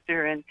a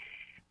doctor.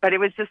 But it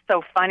was just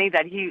so funny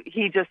that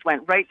he just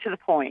went right to the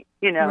point,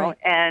 Right.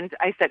 And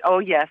I said, oh,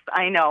 yes,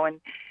 I know. And,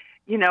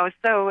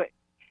 so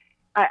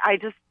I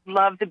just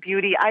love the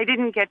beauty. I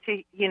didn't get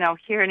to,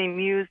 hear any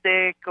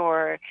music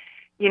or,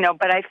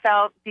 but I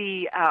felt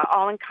the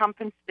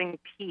all-encompassing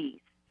peace.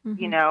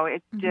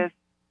 It's just,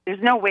 there's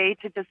no way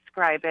to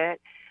describe it,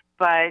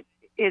 but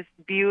it's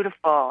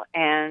beautiful,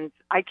 and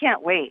I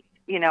can't wait.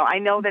 I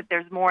know that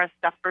there's more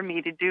stuff for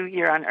me to do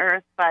here on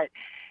Earth, but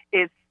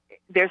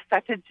there's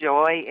such a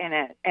joy in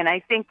it. And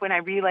I think when I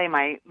relay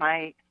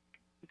my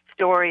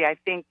story, I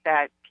think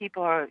that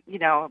people are,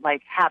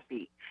 like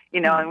happy,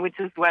 and which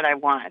is what I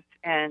want.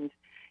 And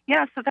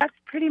yeah, so that's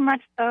pretty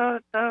much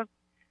the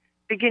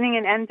beginning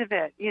and end of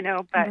it,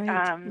 but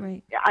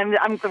Right.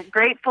 I'm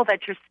grateful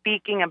that you're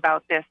speaking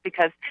about this,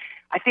 because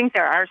I think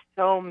there are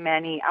so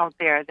many out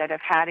there that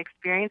have had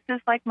experiences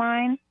like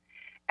mine,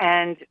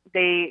 and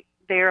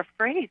they're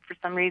afraid for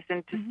some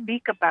reason to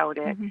speak about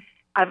it.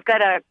 I've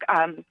got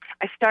I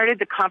started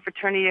the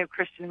Confraternity of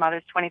Christian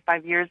Mothers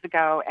 25 years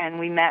ago, and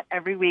we met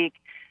every week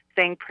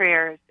saying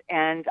prayers,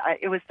 and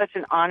it was such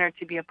an honor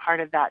to be a part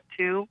of that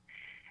too.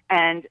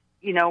 And,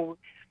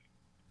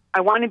 I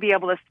want to be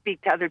able to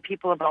speak to other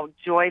people about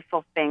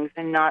joyful things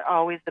and not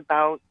always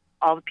about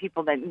all the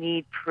people that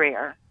need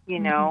prayer,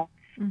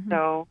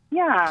 So,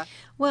 yeah.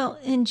 Well,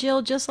 and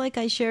Jill, just like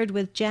I shared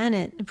with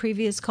Janet, the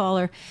previous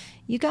caller,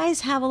 you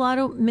guys have a lot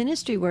of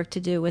ministry work to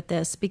do with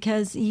this,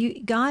 because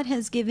God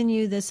has given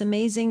you this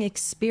amazing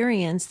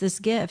experience, this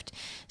gift,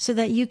 so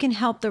that you can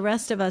help the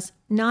rest of us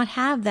not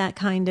have that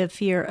kind of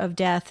fear of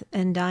death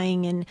and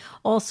dying and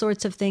all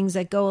sorts of things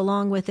that go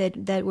along with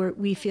it, that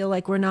we feel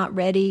like we're not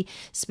ready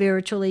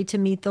spiritually to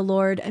meet the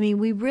Lord. I mean,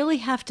 we really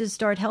have to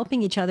start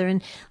helping each other.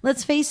 And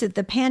let's face it,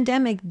 the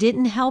pandemic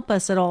didn't help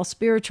us at all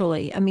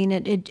spiritually. I mean,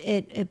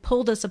 it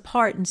pulled us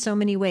apart in so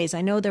many ways.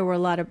 I know there were a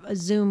lot of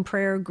Zoom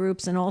prayer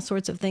groups and all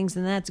sorts of things,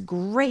 and that's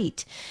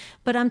great.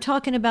 But I'm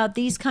talking about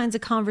these kinds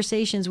of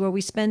conversations where we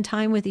spend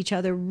time with each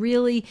other,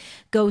 really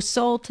go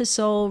soul to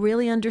soul,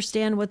 really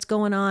understand what's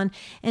going on,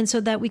 and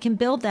so that we can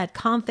build that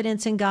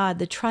confidence in God,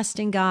 the trust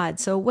in God.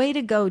 So way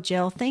to go,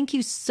 Jill. Thank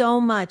you so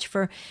much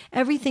for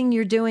everything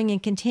you're doing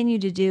and continue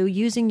to do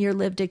using your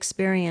lived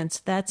experience.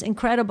 That's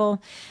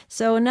incredible.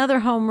 So another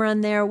home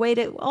run there.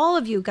 All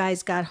of you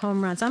guys got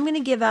home runs. I'm going to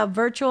give out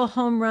virtual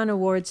home run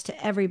awards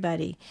to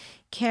everybody.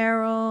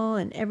 Carol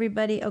and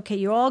everybody. Okay,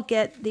 you all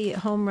get the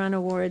home run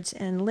awards.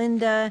 And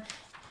Linda,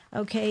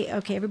 okay,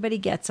 everybody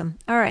gets them.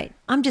 All right,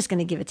 I'm just going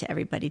to give it to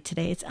everybody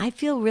today. I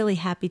feel really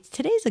happy.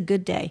 Today's a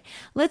good day.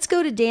 Let's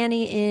go to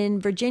Danny in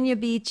Virginia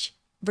Beach,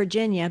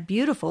 Virginia,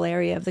 beautiful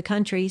area of the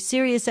country.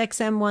 Sirius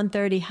XM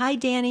 130. Hi,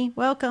 Danny.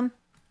 Welcome.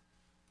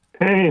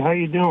 Hey, how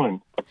you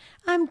doing?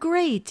 I'm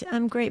great.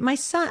 My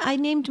son, I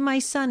named my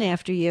son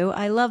after you.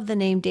 I love the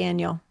name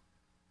Daniel.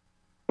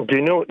 Do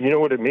you know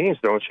what it means,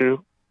 don't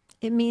you?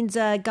 It means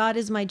God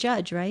is my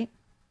judge, right?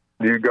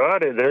 You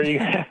got it. There you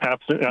go.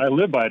 Absolutely. I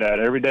live by that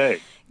every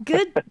day.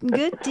 Good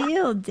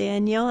deal,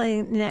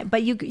 Daniel.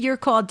 But you're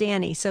called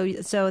Danny,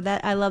 so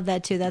that I love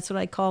that too. That's what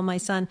I call my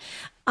son.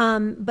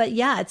 But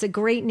yeah, it's a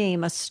great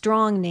name, a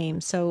strong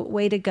name. So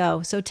way to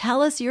go. So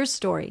tell us your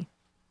story.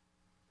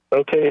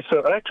 Okay,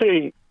 so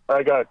actually,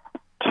 I got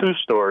two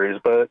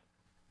stories, but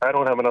I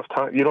don't have enough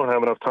time. You don't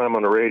have enough time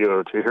on the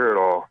radio to hear it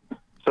all.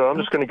 So I'm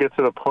just going to get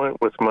to the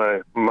point with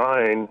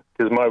mine,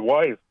 because my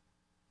wife,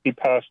 he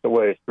passed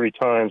away 3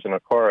 times in a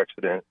car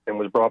accident and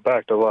was brought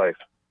back to life.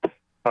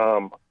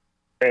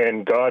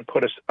 And God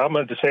put us, I'm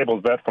a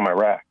disabled vet from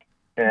Iraq.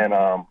 And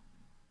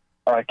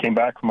I came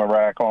back from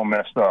Iraq all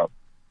messed up.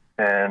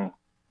 And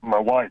my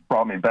wife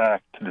brought me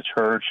back to the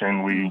church,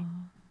 and we,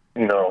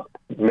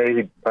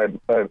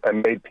 I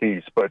made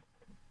peace. But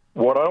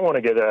what I want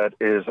to get at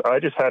is I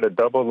just had a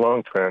double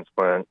lung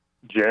transplant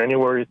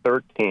January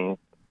 13th,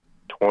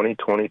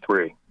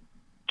 2023.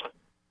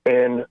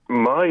 And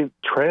my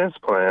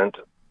transplant,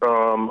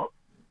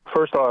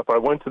 first off, I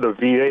went to the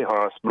VA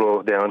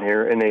hospital down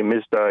here, and they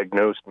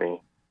misdiagnosed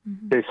me.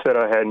 Mm-hmm. They said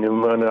I had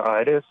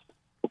pneumonitis,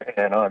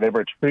 and they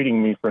were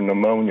treating me for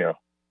pneumonia.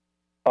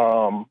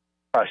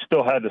 I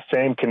still had the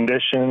same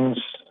conditions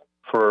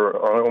for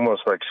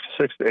almost like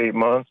 6 to 8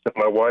 months, and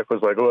my wife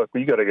was like, look,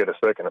 you got to get a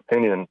second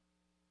opinion.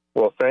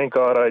 Well, thank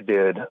God I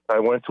did. I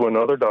went to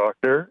another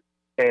doctor,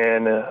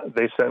 and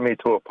they sent me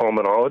to a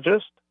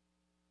pulmonologist,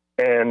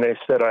 and they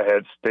said I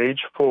had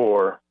stage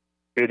 4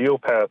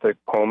 idiopathic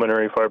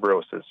pulmonary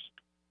fibrosis.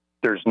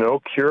 There's no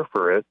cure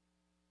for it.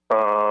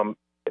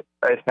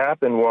 It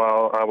happened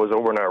while I was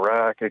over in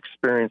Iraq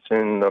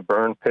experiencing the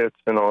burn pits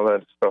and all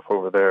that stuff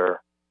over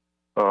there.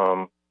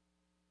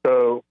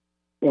 So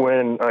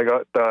when I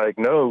got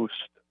diagnosed,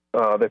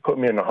 they put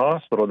me in the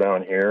hospital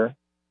down here,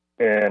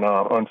 and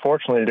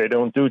unfortunately, they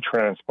don't do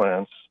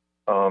transplants.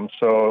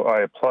 So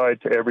I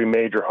applied to every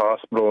major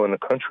hospital in the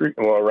country,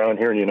 well, around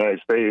here in the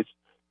United States.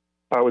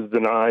 I was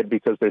denied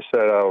because they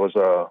said I was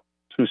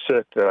too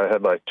sick, that I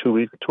had like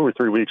 2 or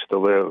 3 weeks to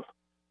live.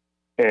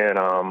 And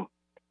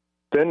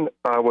then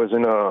I was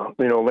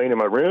laying in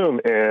my room,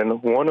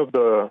 and one of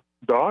the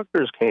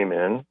doctors came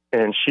in,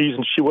 and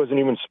she wasn't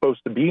even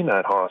supposed to be in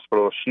that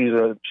hospital. She's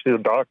a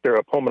doctor,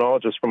 a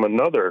pulmonologist from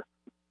another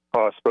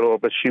hospital,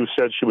 but she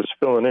said she was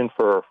filling in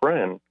for her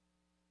friend.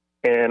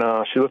 And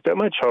she looked at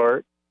my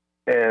chart,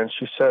 and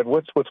she said,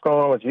 "What's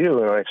going on with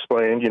you?" And I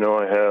explained,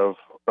 I have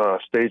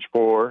stage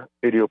 4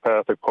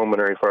 idiopathic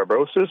pulmonary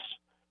fibrosis.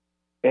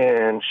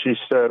 And she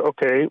said,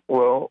 "Okay,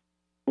 well,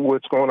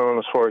 what's going on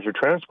as far as your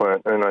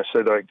transplant?" And I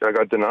said, I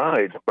got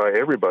denied by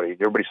everybody.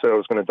 Everybody said I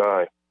was going to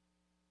die.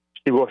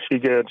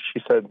 She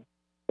said,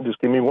 "Just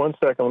give me 1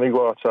 second. Let me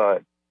go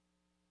outside."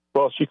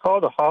 Well, she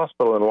called a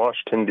hospital in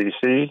Washington,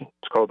 D.C.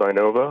 It's called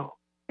Dying-01.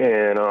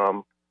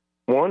 And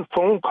one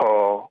phone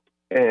call,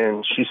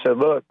 and she said,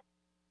 "Look,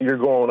 you're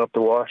going up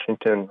to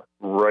Washington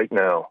right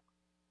now."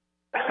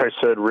 I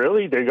said,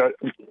 "Really?"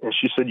 And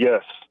she said,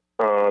 "Yes.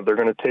 They're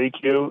going to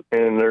take you,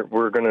 and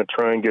we're going to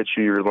try and get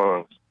you your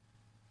lungs."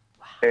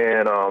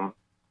 Wow.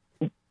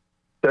 And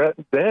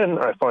then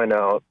I find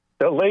out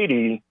that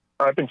lady,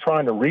 I've been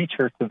trying to reach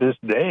her to this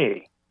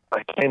day.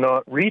 I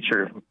cannot reach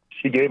her.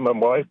 She gave my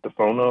wife the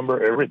phone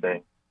number,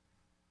 everything.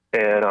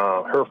 And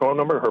her phone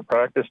number, her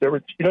practice,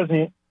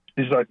 everything.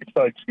 She's like, it's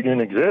like she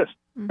didn't exist.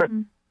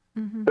 Mm-hmm.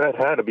 Mm-hmm. That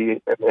had to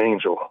be an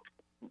angel,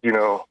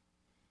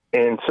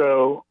 And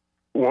so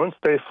once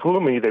they flew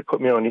me, they put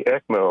me on the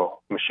ECMO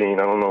machine.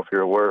 I don't know if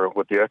you're aware of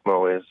what the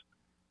ECMO is.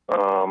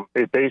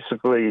 It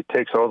basically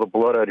takes all the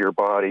blood out of your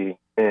body,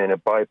 and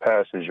it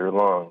bypasses your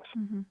lungs.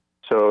 Mm-hmm.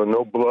 So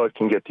no blood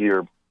can get to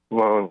your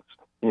lungs,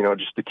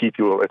 just to keep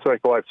you. It's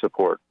like life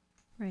support.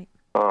 Right.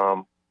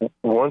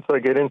 Once I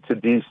get into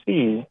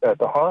D.C. at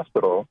the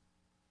hospital,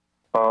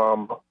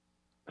 so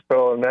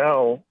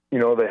now,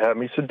 they have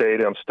me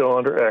sedated. I'm still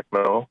under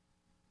ECMO.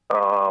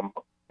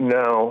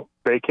 Now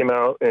they came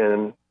out,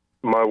 and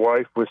my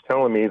wife was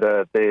telling me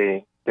that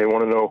they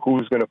want to know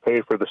who's going to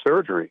pay for the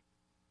surgery.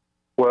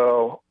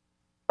 Well,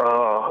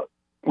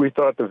 we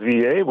thought the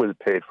VA would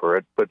pay for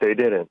it, but they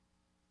didn't.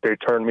 They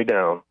turned me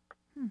down.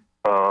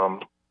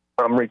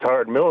 I'm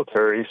retired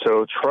military,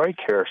 so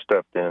TRICARE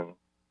stepped in.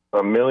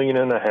 $1.5 million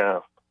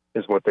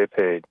is what they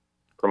paid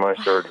for my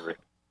surgery.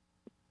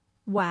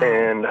 Wow.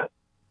 And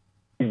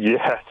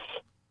yes.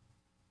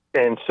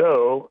 And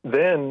so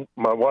then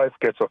my wife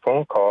gets a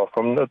phone call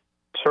from the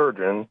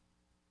surgeon,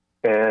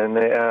 and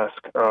they ask,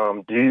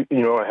 "Do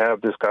you, I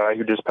have this guy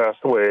who just passed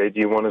away. Do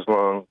you want his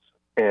lungs?"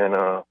 And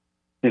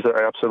he said,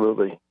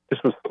 "Absolutely." This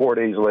was 4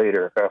 days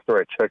later after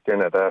I checked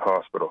in at that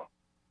hospital.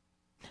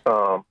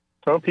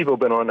 Some people have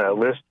been on that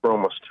list for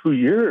almost 2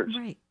 years.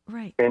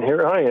 Right. And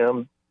here I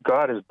am.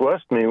 God has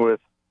blessed me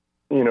with,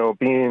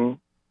 being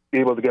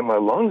able to get my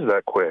lungs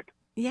that quick.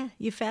 Yeah,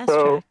 you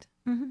fast-tracked.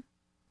 Mm-hmm.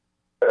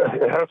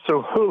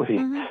 Absolutely.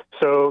 Mm-hmm.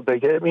 So they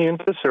get me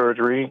into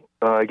surgery.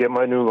 I get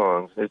my new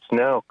lungs. It's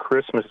now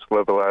Christmas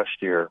of the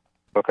last year.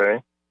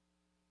 Okay.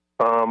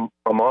 I'm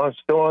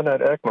still on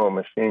that ECMO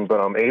machine, but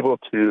I'm able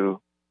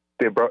to.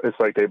 It's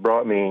like they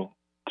brought me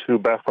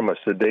back from a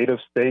sedative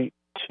state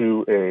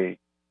to a,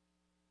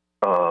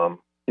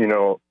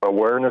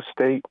 awareness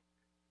state.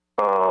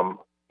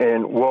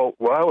 And while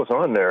I was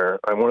on there,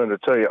 I wanted to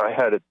tell you I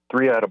had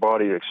 3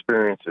 out-of-body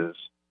experiences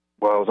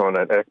while I was on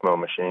that ECMO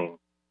machine.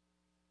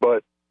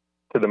 But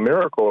to the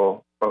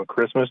miracle on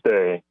Christmas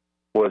Day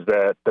was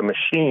that the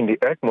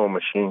ECMO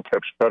machine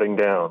kept shutting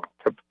down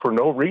for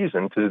no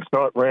reason, because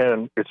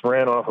it's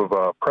ran off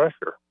of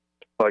pressure,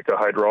 like a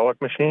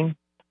hydraulic machine.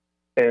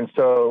 And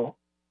so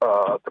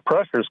the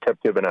pressures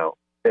kept giving out.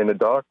 And the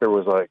doctor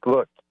was like,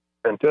 "Look,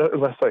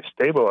 unless I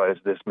stabilize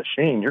this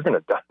machine, you're going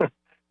to die."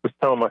 I was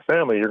telling my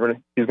family,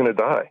 he's going to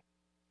die.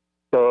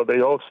 So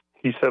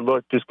he said,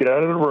 "Look, just get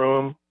out of the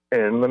room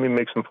and let me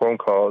make some phone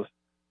calls."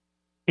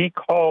 He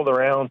called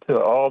around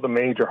to all the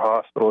major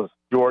hospitals,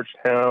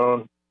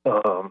 Georgetown,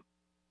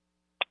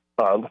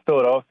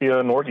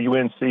 Philadelphia, North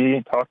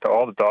UNC, talked to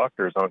all the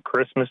doctors on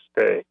Christmas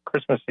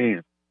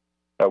Eve,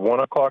 at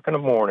 1:00 in the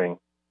morning.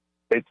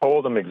 They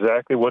told him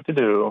exactly what to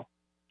do.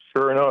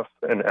 Sure enough,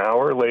 an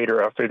hour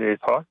later, after they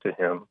talked to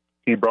him,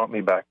 he brought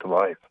me back to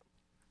life.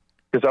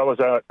 Because I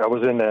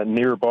was in that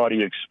near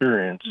body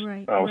experience.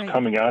 Right, I was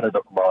coming out of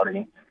the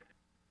body.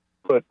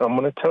 But I'm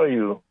going to tell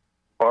you,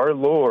 our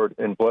Lord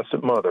and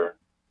Blessed Mother,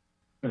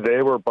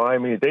 they were by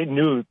me. They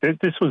knew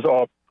this was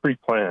all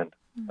pre-planned.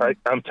 Mm-hmm.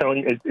 I'm telling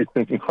you,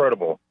 it's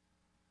incredible.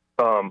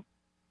 I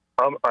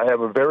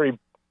have a very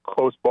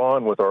close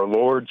bond with our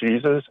Lord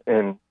Jesus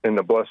and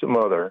the Blessed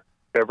Mother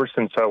ever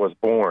since I was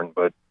born.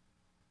 But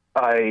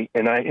they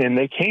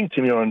came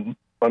to me on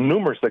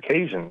numerous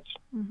occasions.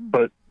 Mm-hmm.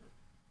 But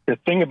the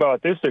thing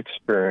about this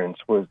experience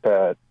was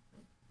that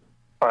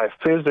I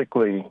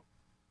physically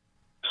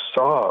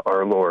saw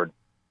our Lord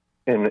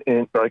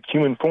in like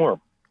human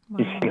form,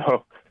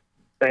 Wow.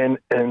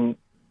 and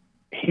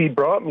he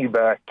brought me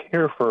back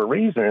here for a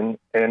reason.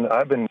 And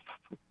I've been,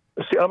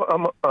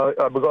 I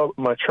go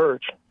to my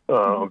church,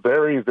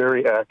 very,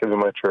 very active in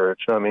my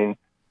church. I mean,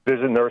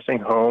 visit nursing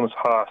homes,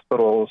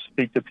 hospitals,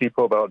 speak to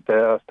people about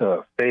death,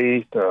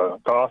 faith,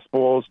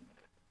 gospels.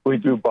 We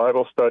do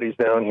Bible studies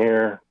down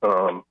here.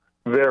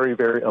 Very,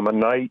 very, I'm a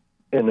knight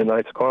in the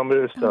Knights of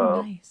Columbus.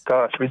 Nice.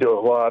 Gosh, we do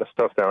a lot of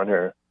stuff down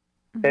here.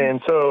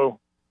 And so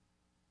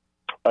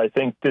I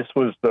think this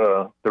was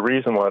the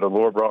reason why the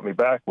Lord brought me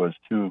back, was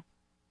to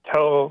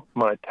tell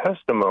my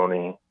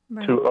testimony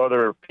to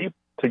other people,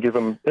 to give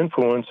them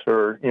influence,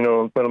 or,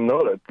 let them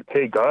know that,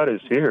 hey, God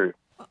is here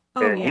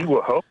He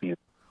will help you.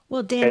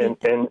 Well, Danny,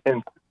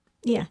 and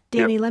yeah,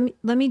 Danny, let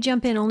me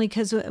jump in, only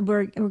because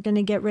we're going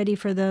to get ready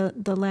for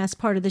the last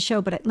part of the show.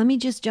 But let me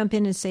just jump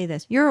in and say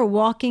this: you're a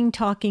walking,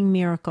 talking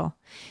miracle.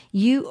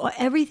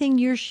 Everything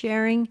you're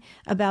sharing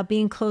about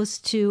being close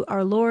to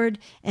our Lord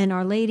and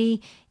Our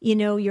Lady,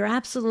 you're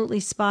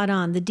absolutely spot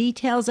on. The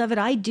details of it,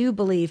 I do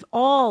believe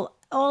all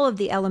of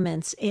the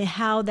elements,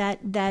 how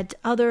that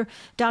other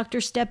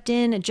doctor stepped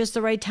in at just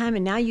the right time,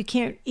 and now you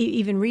can't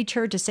even reach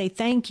her to say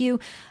thank you.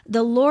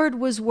 The Lord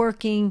was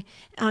working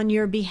on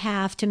your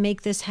behalf to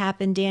make this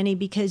happen, Danny,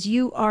 because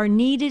you are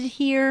needed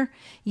here.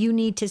 You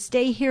need to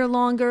stay here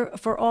longer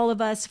for all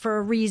of us, for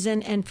a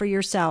reason, and for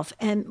yourself.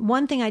 And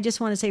one thing I just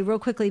want to say real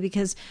quickly,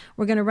 because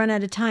we're going to run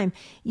out of time.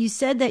 You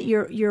said that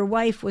your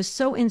wife was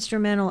so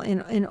instrumental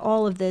in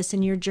all of this,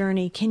 in your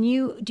journey.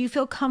 Do you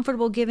feel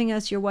comfortable giving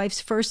us your wife's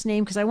first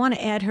name? Because I want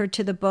to add her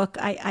to the book.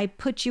 I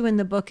put you in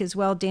the book as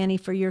well, Danny,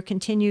 for your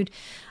continued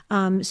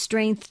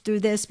strength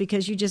through this,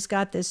 because you just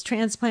got this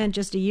transplant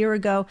just a year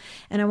ago,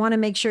 and I want to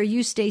make sure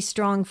you stay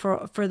strong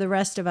for the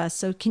rest of us.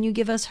 So can you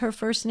give us her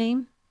first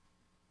name?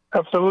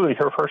 Absolutely.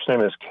 Her first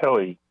name is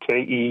Kelly,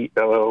 Kelly.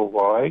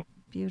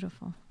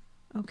 Beautiful.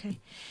 Okay.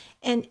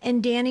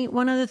 And Danny,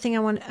 one other thing I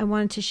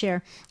wanted to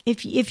share.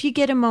 If you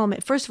get a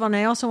moment, first of all, and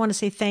I also want to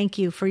say thank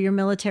you for your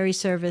military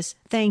service.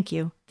 Thank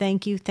you.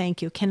 Thank you.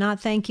 Thank you. Cannot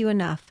thank you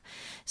enough.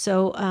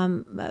 So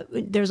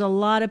there's a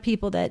lot of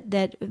people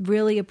that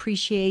really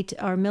appreciate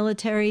our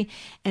military,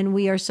 and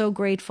we are so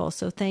grateful.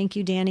 So thank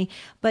you, Danny.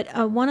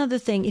 But one other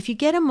thing, if you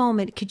get a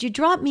moment, could you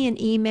drop me an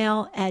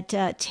email at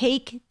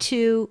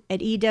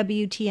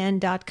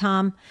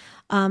take2@ewtn.com?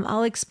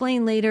 I'll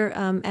explain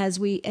later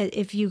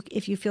if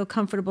you feel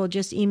comfortable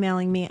just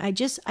emailing me. I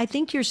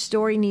think your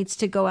story needs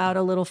to go out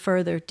a little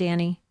further,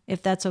 Danny,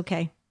 if that's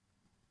okay.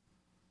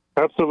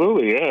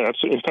 Absolutely, yeah.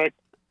 Absolutely. In fact,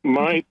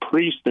 my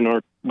priest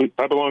I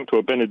belong to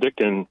a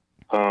Benedictine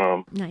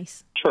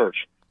nice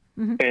church,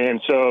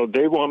 and so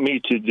they want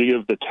me to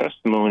give the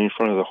testimony in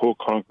front of the whole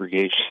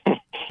congregation.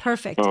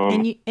 Perfect,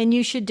 and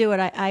you should do it.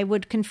 I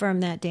would confirm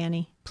that,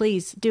 Danny.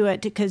 Please do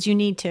it, because you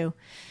need to.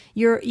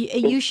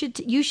 You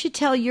should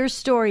tell your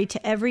story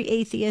to every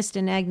atheist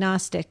and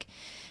agnostic,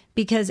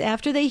 because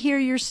after they hear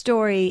your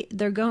story,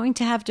 they're going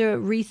to have to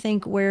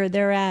rethink where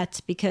they're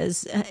at,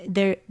 because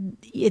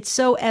it's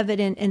so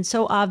evident and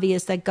so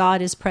obvious that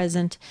God is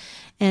present.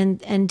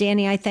 And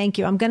Danny, I thank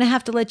you. I'm going to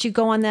have to let you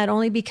go on that,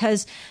 only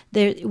because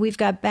we've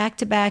got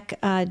back-to-back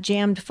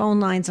jammed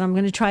phone lines, and I'm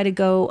going to try to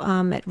go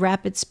at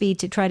rapid speed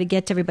to try to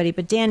get to everybody.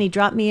 But Danny,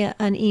 drop me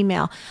an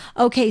email.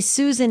 Okay,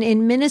 Susan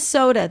in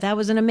Minnesota. That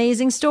was an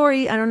amazing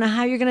story. I don't know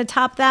how you're going to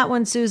top that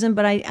one, Susan,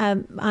 but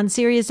on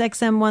Sirius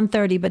XM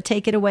 130. But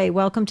take it away.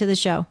 Welcome to the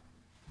show.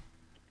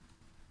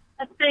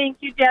 Thank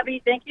you,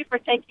 Debbie. Thank you for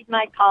taking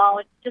my call.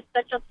 It's just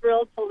such a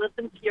thrill to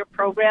listen to your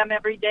program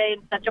every day,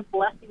 and such a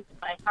blessing to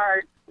my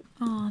heart.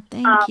 Oh,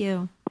 thank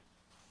you.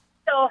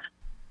 So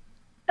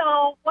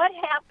what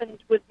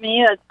happened with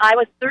me is I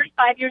was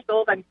 35 years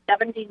old. I'm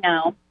 70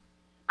 now.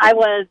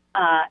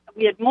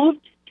 We had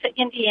moved to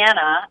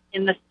Indiana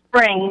in the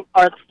spring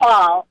or the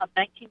fall of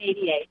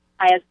 1988.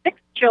 I had 6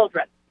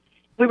 children.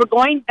 We were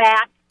going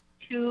back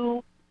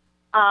to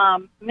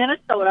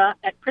Minnesota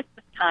at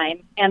Christmas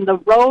time, and the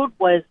road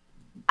was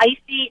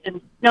icy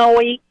and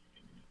snowy,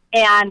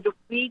 and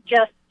we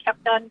just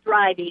kept on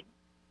driving.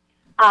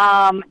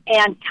 And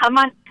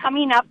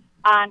coming up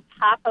on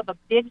top of a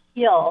big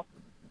hill,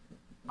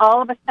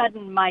 all of a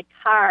sudden my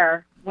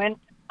car went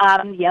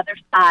on the other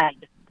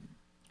side.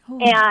 Oh.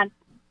 And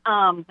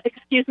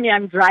excuse me,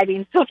 I'm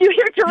driving, so if you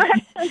hear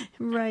directions.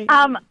 Right.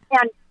 And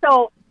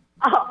so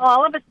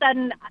all of a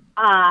sudden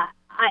I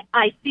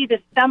see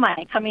this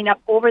semi coming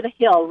up over the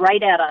hill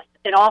right at us,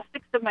 and all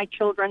 6 of my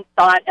children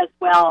saw it as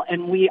well,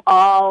 and we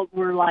all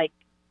were like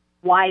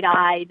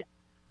wide-eyed.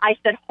 I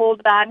said,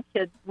 hold on,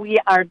 kids, we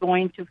are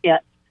going to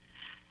hit.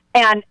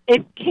 And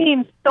it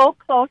came so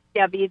close,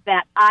 Debbie,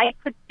 that I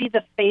could see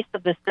the face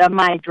of the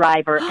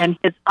semi-driver, and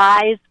his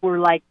eyes were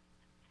like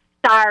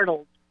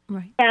startled.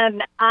 Right.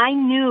 And I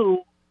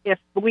knew if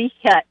we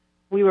hit,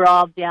 we were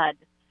all dead.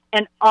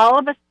 And all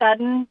of a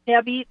sudden,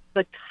 Debbie,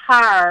 the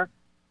car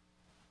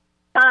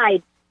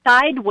went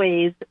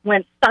sideways,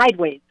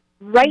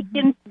 right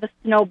into the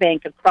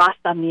snowbank across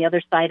on the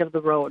other side of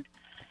the road.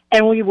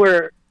 And we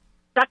were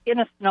stuck in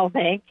a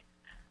snowbank.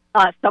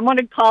 someone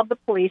had called the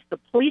police. The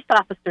police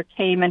officer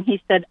came, and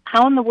he said,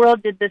 how in the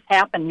world did this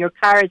happen? Your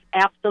car is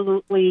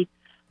absolutely,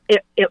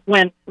 it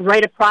went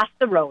right across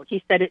the road.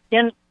 He said it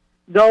didn't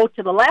go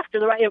to the left or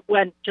the right. It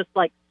went just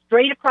like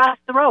straight across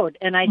the road.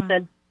 And I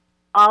said,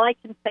 all I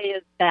can say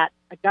is that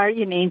a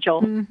guardian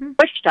angel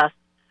pushed us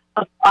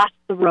across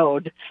the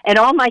road. And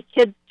all my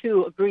kids,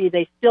 too, agree.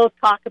 They still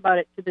talk about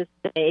it to this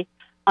day.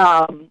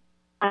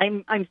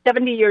 I'm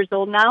 70 years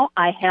old now.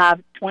 I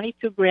have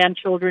 22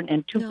 grandchildren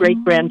and 2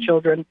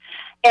 great-grandchildren.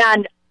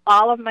 And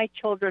all of my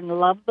children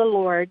love the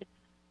Lord.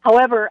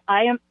 However,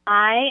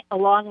 I,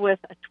 along with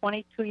a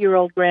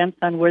 22-year-old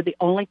grandson, we're the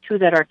only 2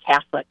 that are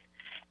Catholic.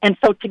 And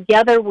so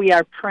together we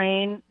are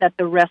praying that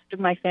the rest of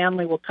my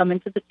family will come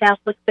into the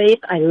Catholic faith.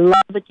 I love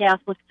the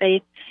Catholic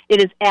faith.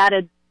 It has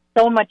added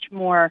so much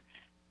more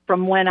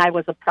from when I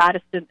was a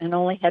Protestant and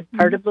only had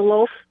part of the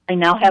loaf. I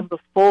now have the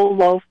full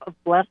loaf of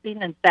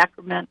blessing and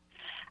sacrament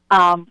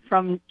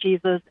from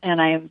Jesus,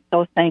 and I am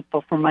so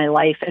thankful for my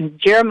life. And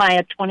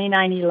Jeremiah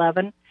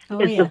 29:11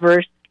 is the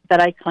verse that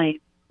I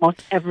claim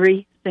most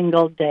every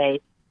single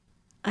day.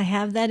 I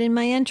have that in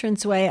my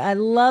entranceway. I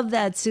love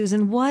that,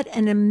 Susan. What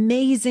an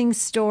amazing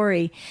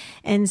story.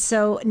 And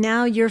so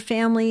now your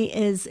family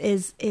is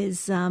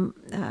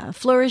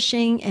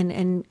flourishing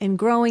and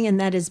growing, and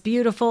that is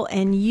beautiful.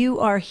 And you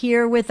are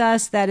here with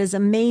us. That is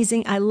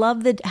amazing. I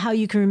love how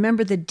you can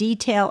remember the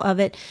detail of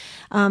it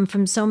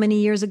from so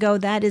many years ago.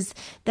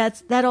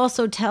 That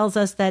also tells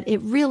us that it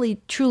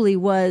really, truly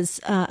was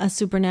a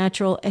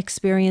supernatural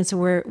experience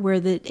where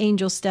the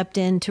angel stepped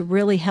in to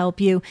really help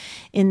you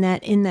in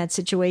that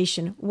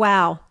situation.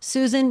 Wow.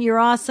 Susan, you're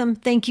awesome.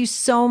 Thank you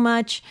so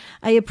much.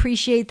 I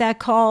appreciate that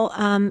call.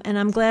 And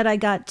I'm glad I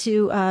got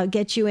to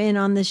get you in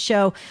on this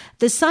show.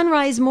 The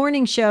Sunrise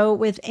Morning Show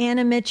with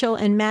Anna Mitchell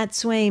and Matt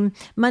Swaim,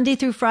 Monday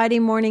through Friday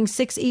morning,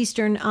 6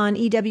 Eastern on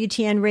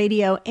EWTN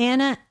Radio.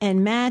 Anna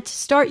and Matt,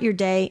 start your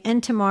day.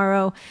 And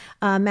tomorrow,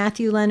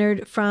 Matthew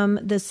Leonard from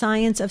The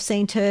Science of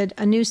Sainthood,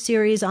 a new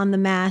series on the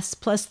Mass,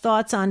 plus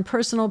thoughts on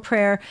personal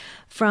prayer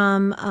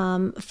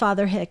from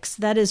Father Hicks.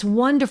 That is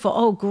wonderful.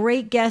 Oh,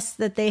 great guests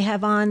that they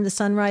have on the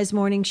Sunrise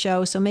Morning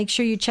Show. So make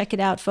sure you check it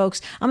out,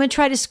 folks. I'm going to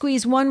try to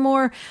squeeze one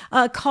more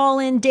call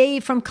in.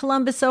 Dave from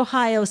Columbus,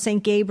 Ohio,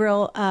 St.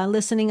 Gabriel,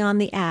 listening on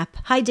the app.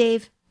 Hi,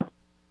 Dave.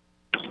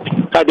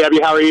 Hi,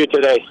 Debbie. How are you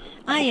today?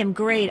 I am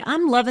great.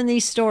 I'm loving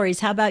these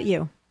stories. How about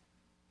you?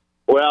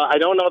 Well, I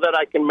don't know that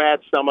I can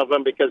match some of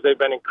them because they've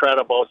been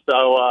incredible.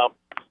 So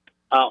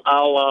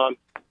I'll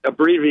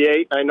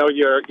abbreviate. I know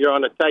you're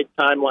on a tight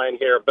timeline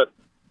here, but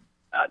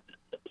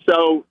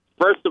so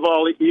first of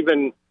all,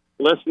 even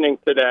listening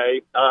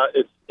today,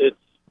 it's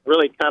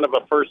really kind of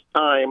a first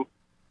time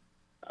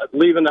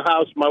leaving the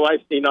house. My wife,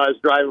 I was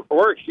driving for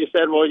work. She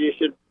said, well, you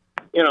should,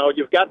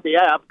 you've got the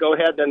app. Go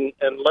ahead and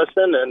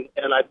listen.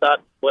 And I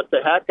thought, what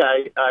the heck?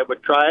 I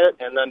would try it.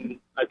 And then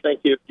I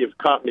think you've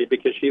caught me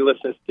because she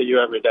listens to you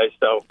every day.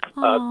 So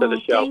to the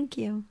show. Thank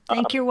you.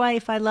 Thank your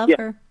wife. I love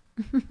her.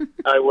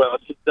 I will.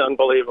 She's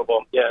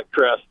unbelievable. Yeah,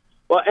 Chris.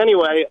 Well,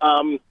 anyway,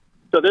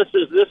 so this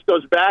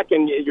goes back,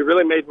 and you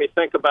really made me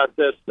think about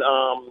this.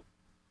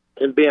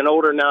 And being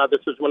older now,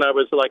 this is when I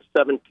was like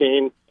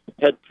 17.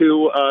 Had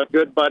 2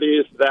 good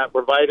buddies that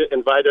were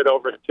invited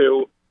over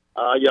to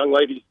a young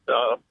lady's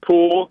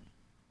pool.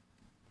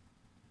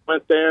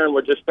 Went there and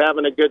we're just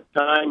having a good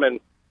time. And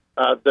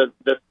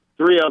the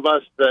 3 of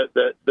us,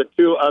 the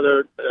 2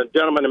 other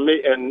gentlemen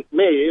and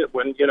me,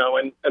 when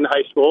in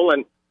high school,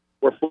 and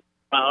we're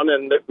around,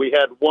 and that we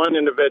had one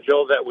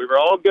individual that we were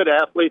all good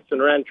athletes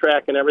and ran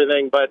track and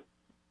everything, but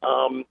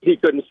he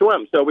couldn't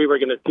swim, so we were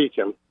going to teach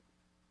him.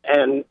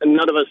 And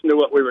none of us knew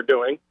what we were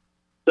doing.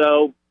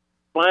 So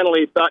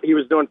finally thought he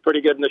was doing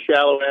pretty good in the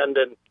shallow end,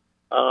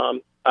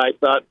 and I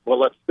thought, well,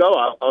 let's go.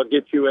 I'll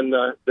get you in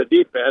the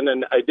deep end,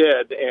 and I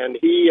did. And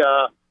he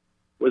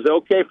was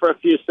okay for a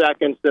few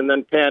seconds and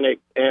then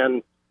panicked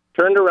and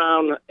turned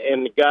around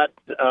and got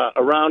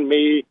around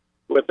me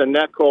with a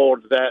neck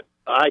hold that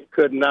I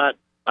could not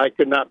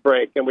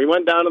break. And we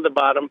went down to the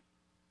bottom.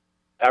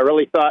 I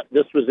really thought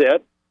this was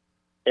it.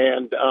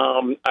 And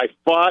I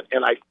fought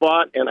and I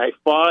fought and I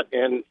fought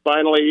and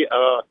finally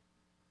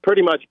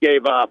pretty much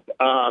gave up.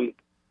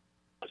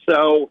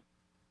 So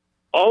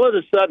all of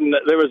a sudden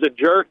there was a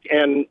jerk,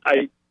 and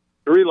I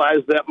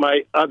realized that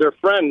my other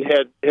friend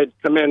had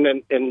come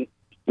in and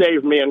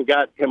saved me and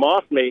got him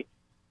off me.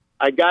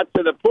 I got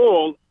to the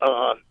pool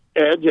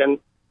edge and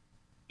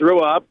threw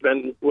up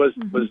and was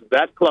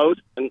that close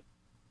and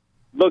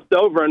looked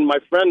over, and my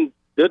friend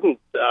didn't.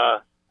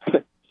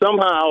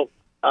 Somehow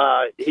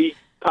he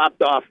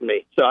popped off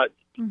me.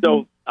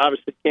 So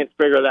obviously can't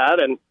figure that,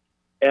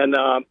 and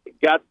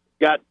got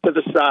to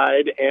the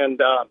side. And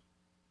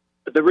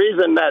the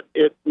reason that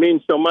it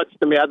means so much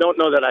to me, I don't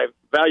know that I've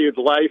valued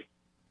life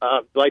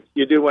like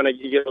you do when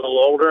you get a little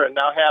older. And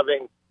now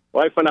having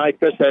wife and I,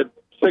 Chris, had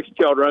 6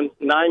 children,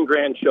 9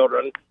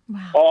 grandchildren,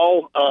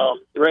 all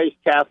raised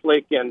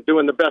Catholic and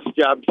doing the best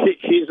job.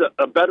 She's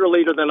a better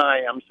leader than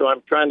I am, so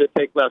I'm trying to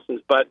take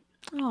lessons. But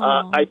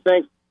I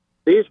think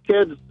these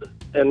kids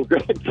and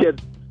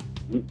grandkids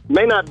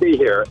may not be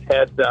here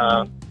had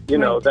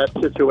that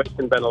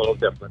situation been a little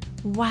different.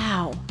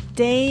 Wow.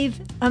 Dave,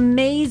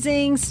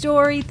 amazing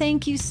story.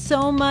 Thank you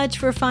so much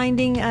for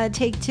finding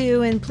Take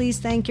Two, and please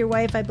thank your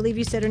wife. I believe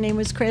you said her name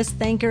was Chris.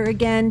 Thank her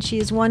again. She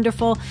is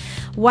wonderful.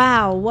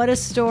 Wow, what a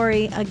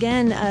story.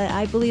 Again,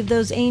 I believe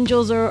those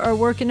angels are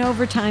working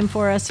overtime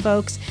for us,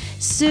 folks.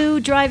 Sue,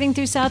 driving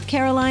through South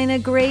Carolina.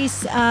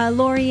 Grace,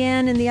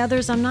 Lorianne, and the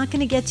others. I'm not going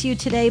to get to you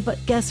today,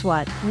 but guess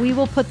what? We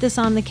will put this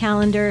on the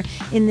calendar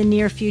in the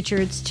near future.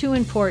 It's too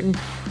important.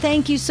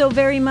 Thank you so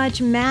very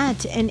much,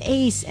 Matt and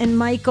Ace and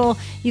Michael.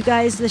 You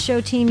guys, the show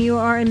team, you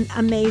are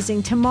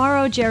amazing.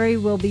 Tomorrow, Jerry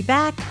will be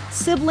back.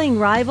 Sibling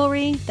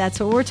rivalry, that's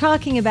what we're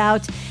talking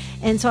about.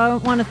 And so I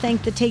want to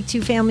thank the Take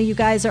Two family. You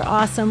guys are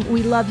awesome.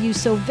 We love you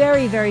so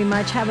very, very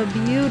much. Have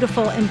a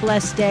beautiful and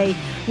blessed day.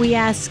 We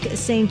ask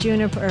St.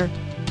 Juniper,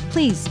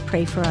 please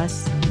pray for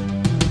us.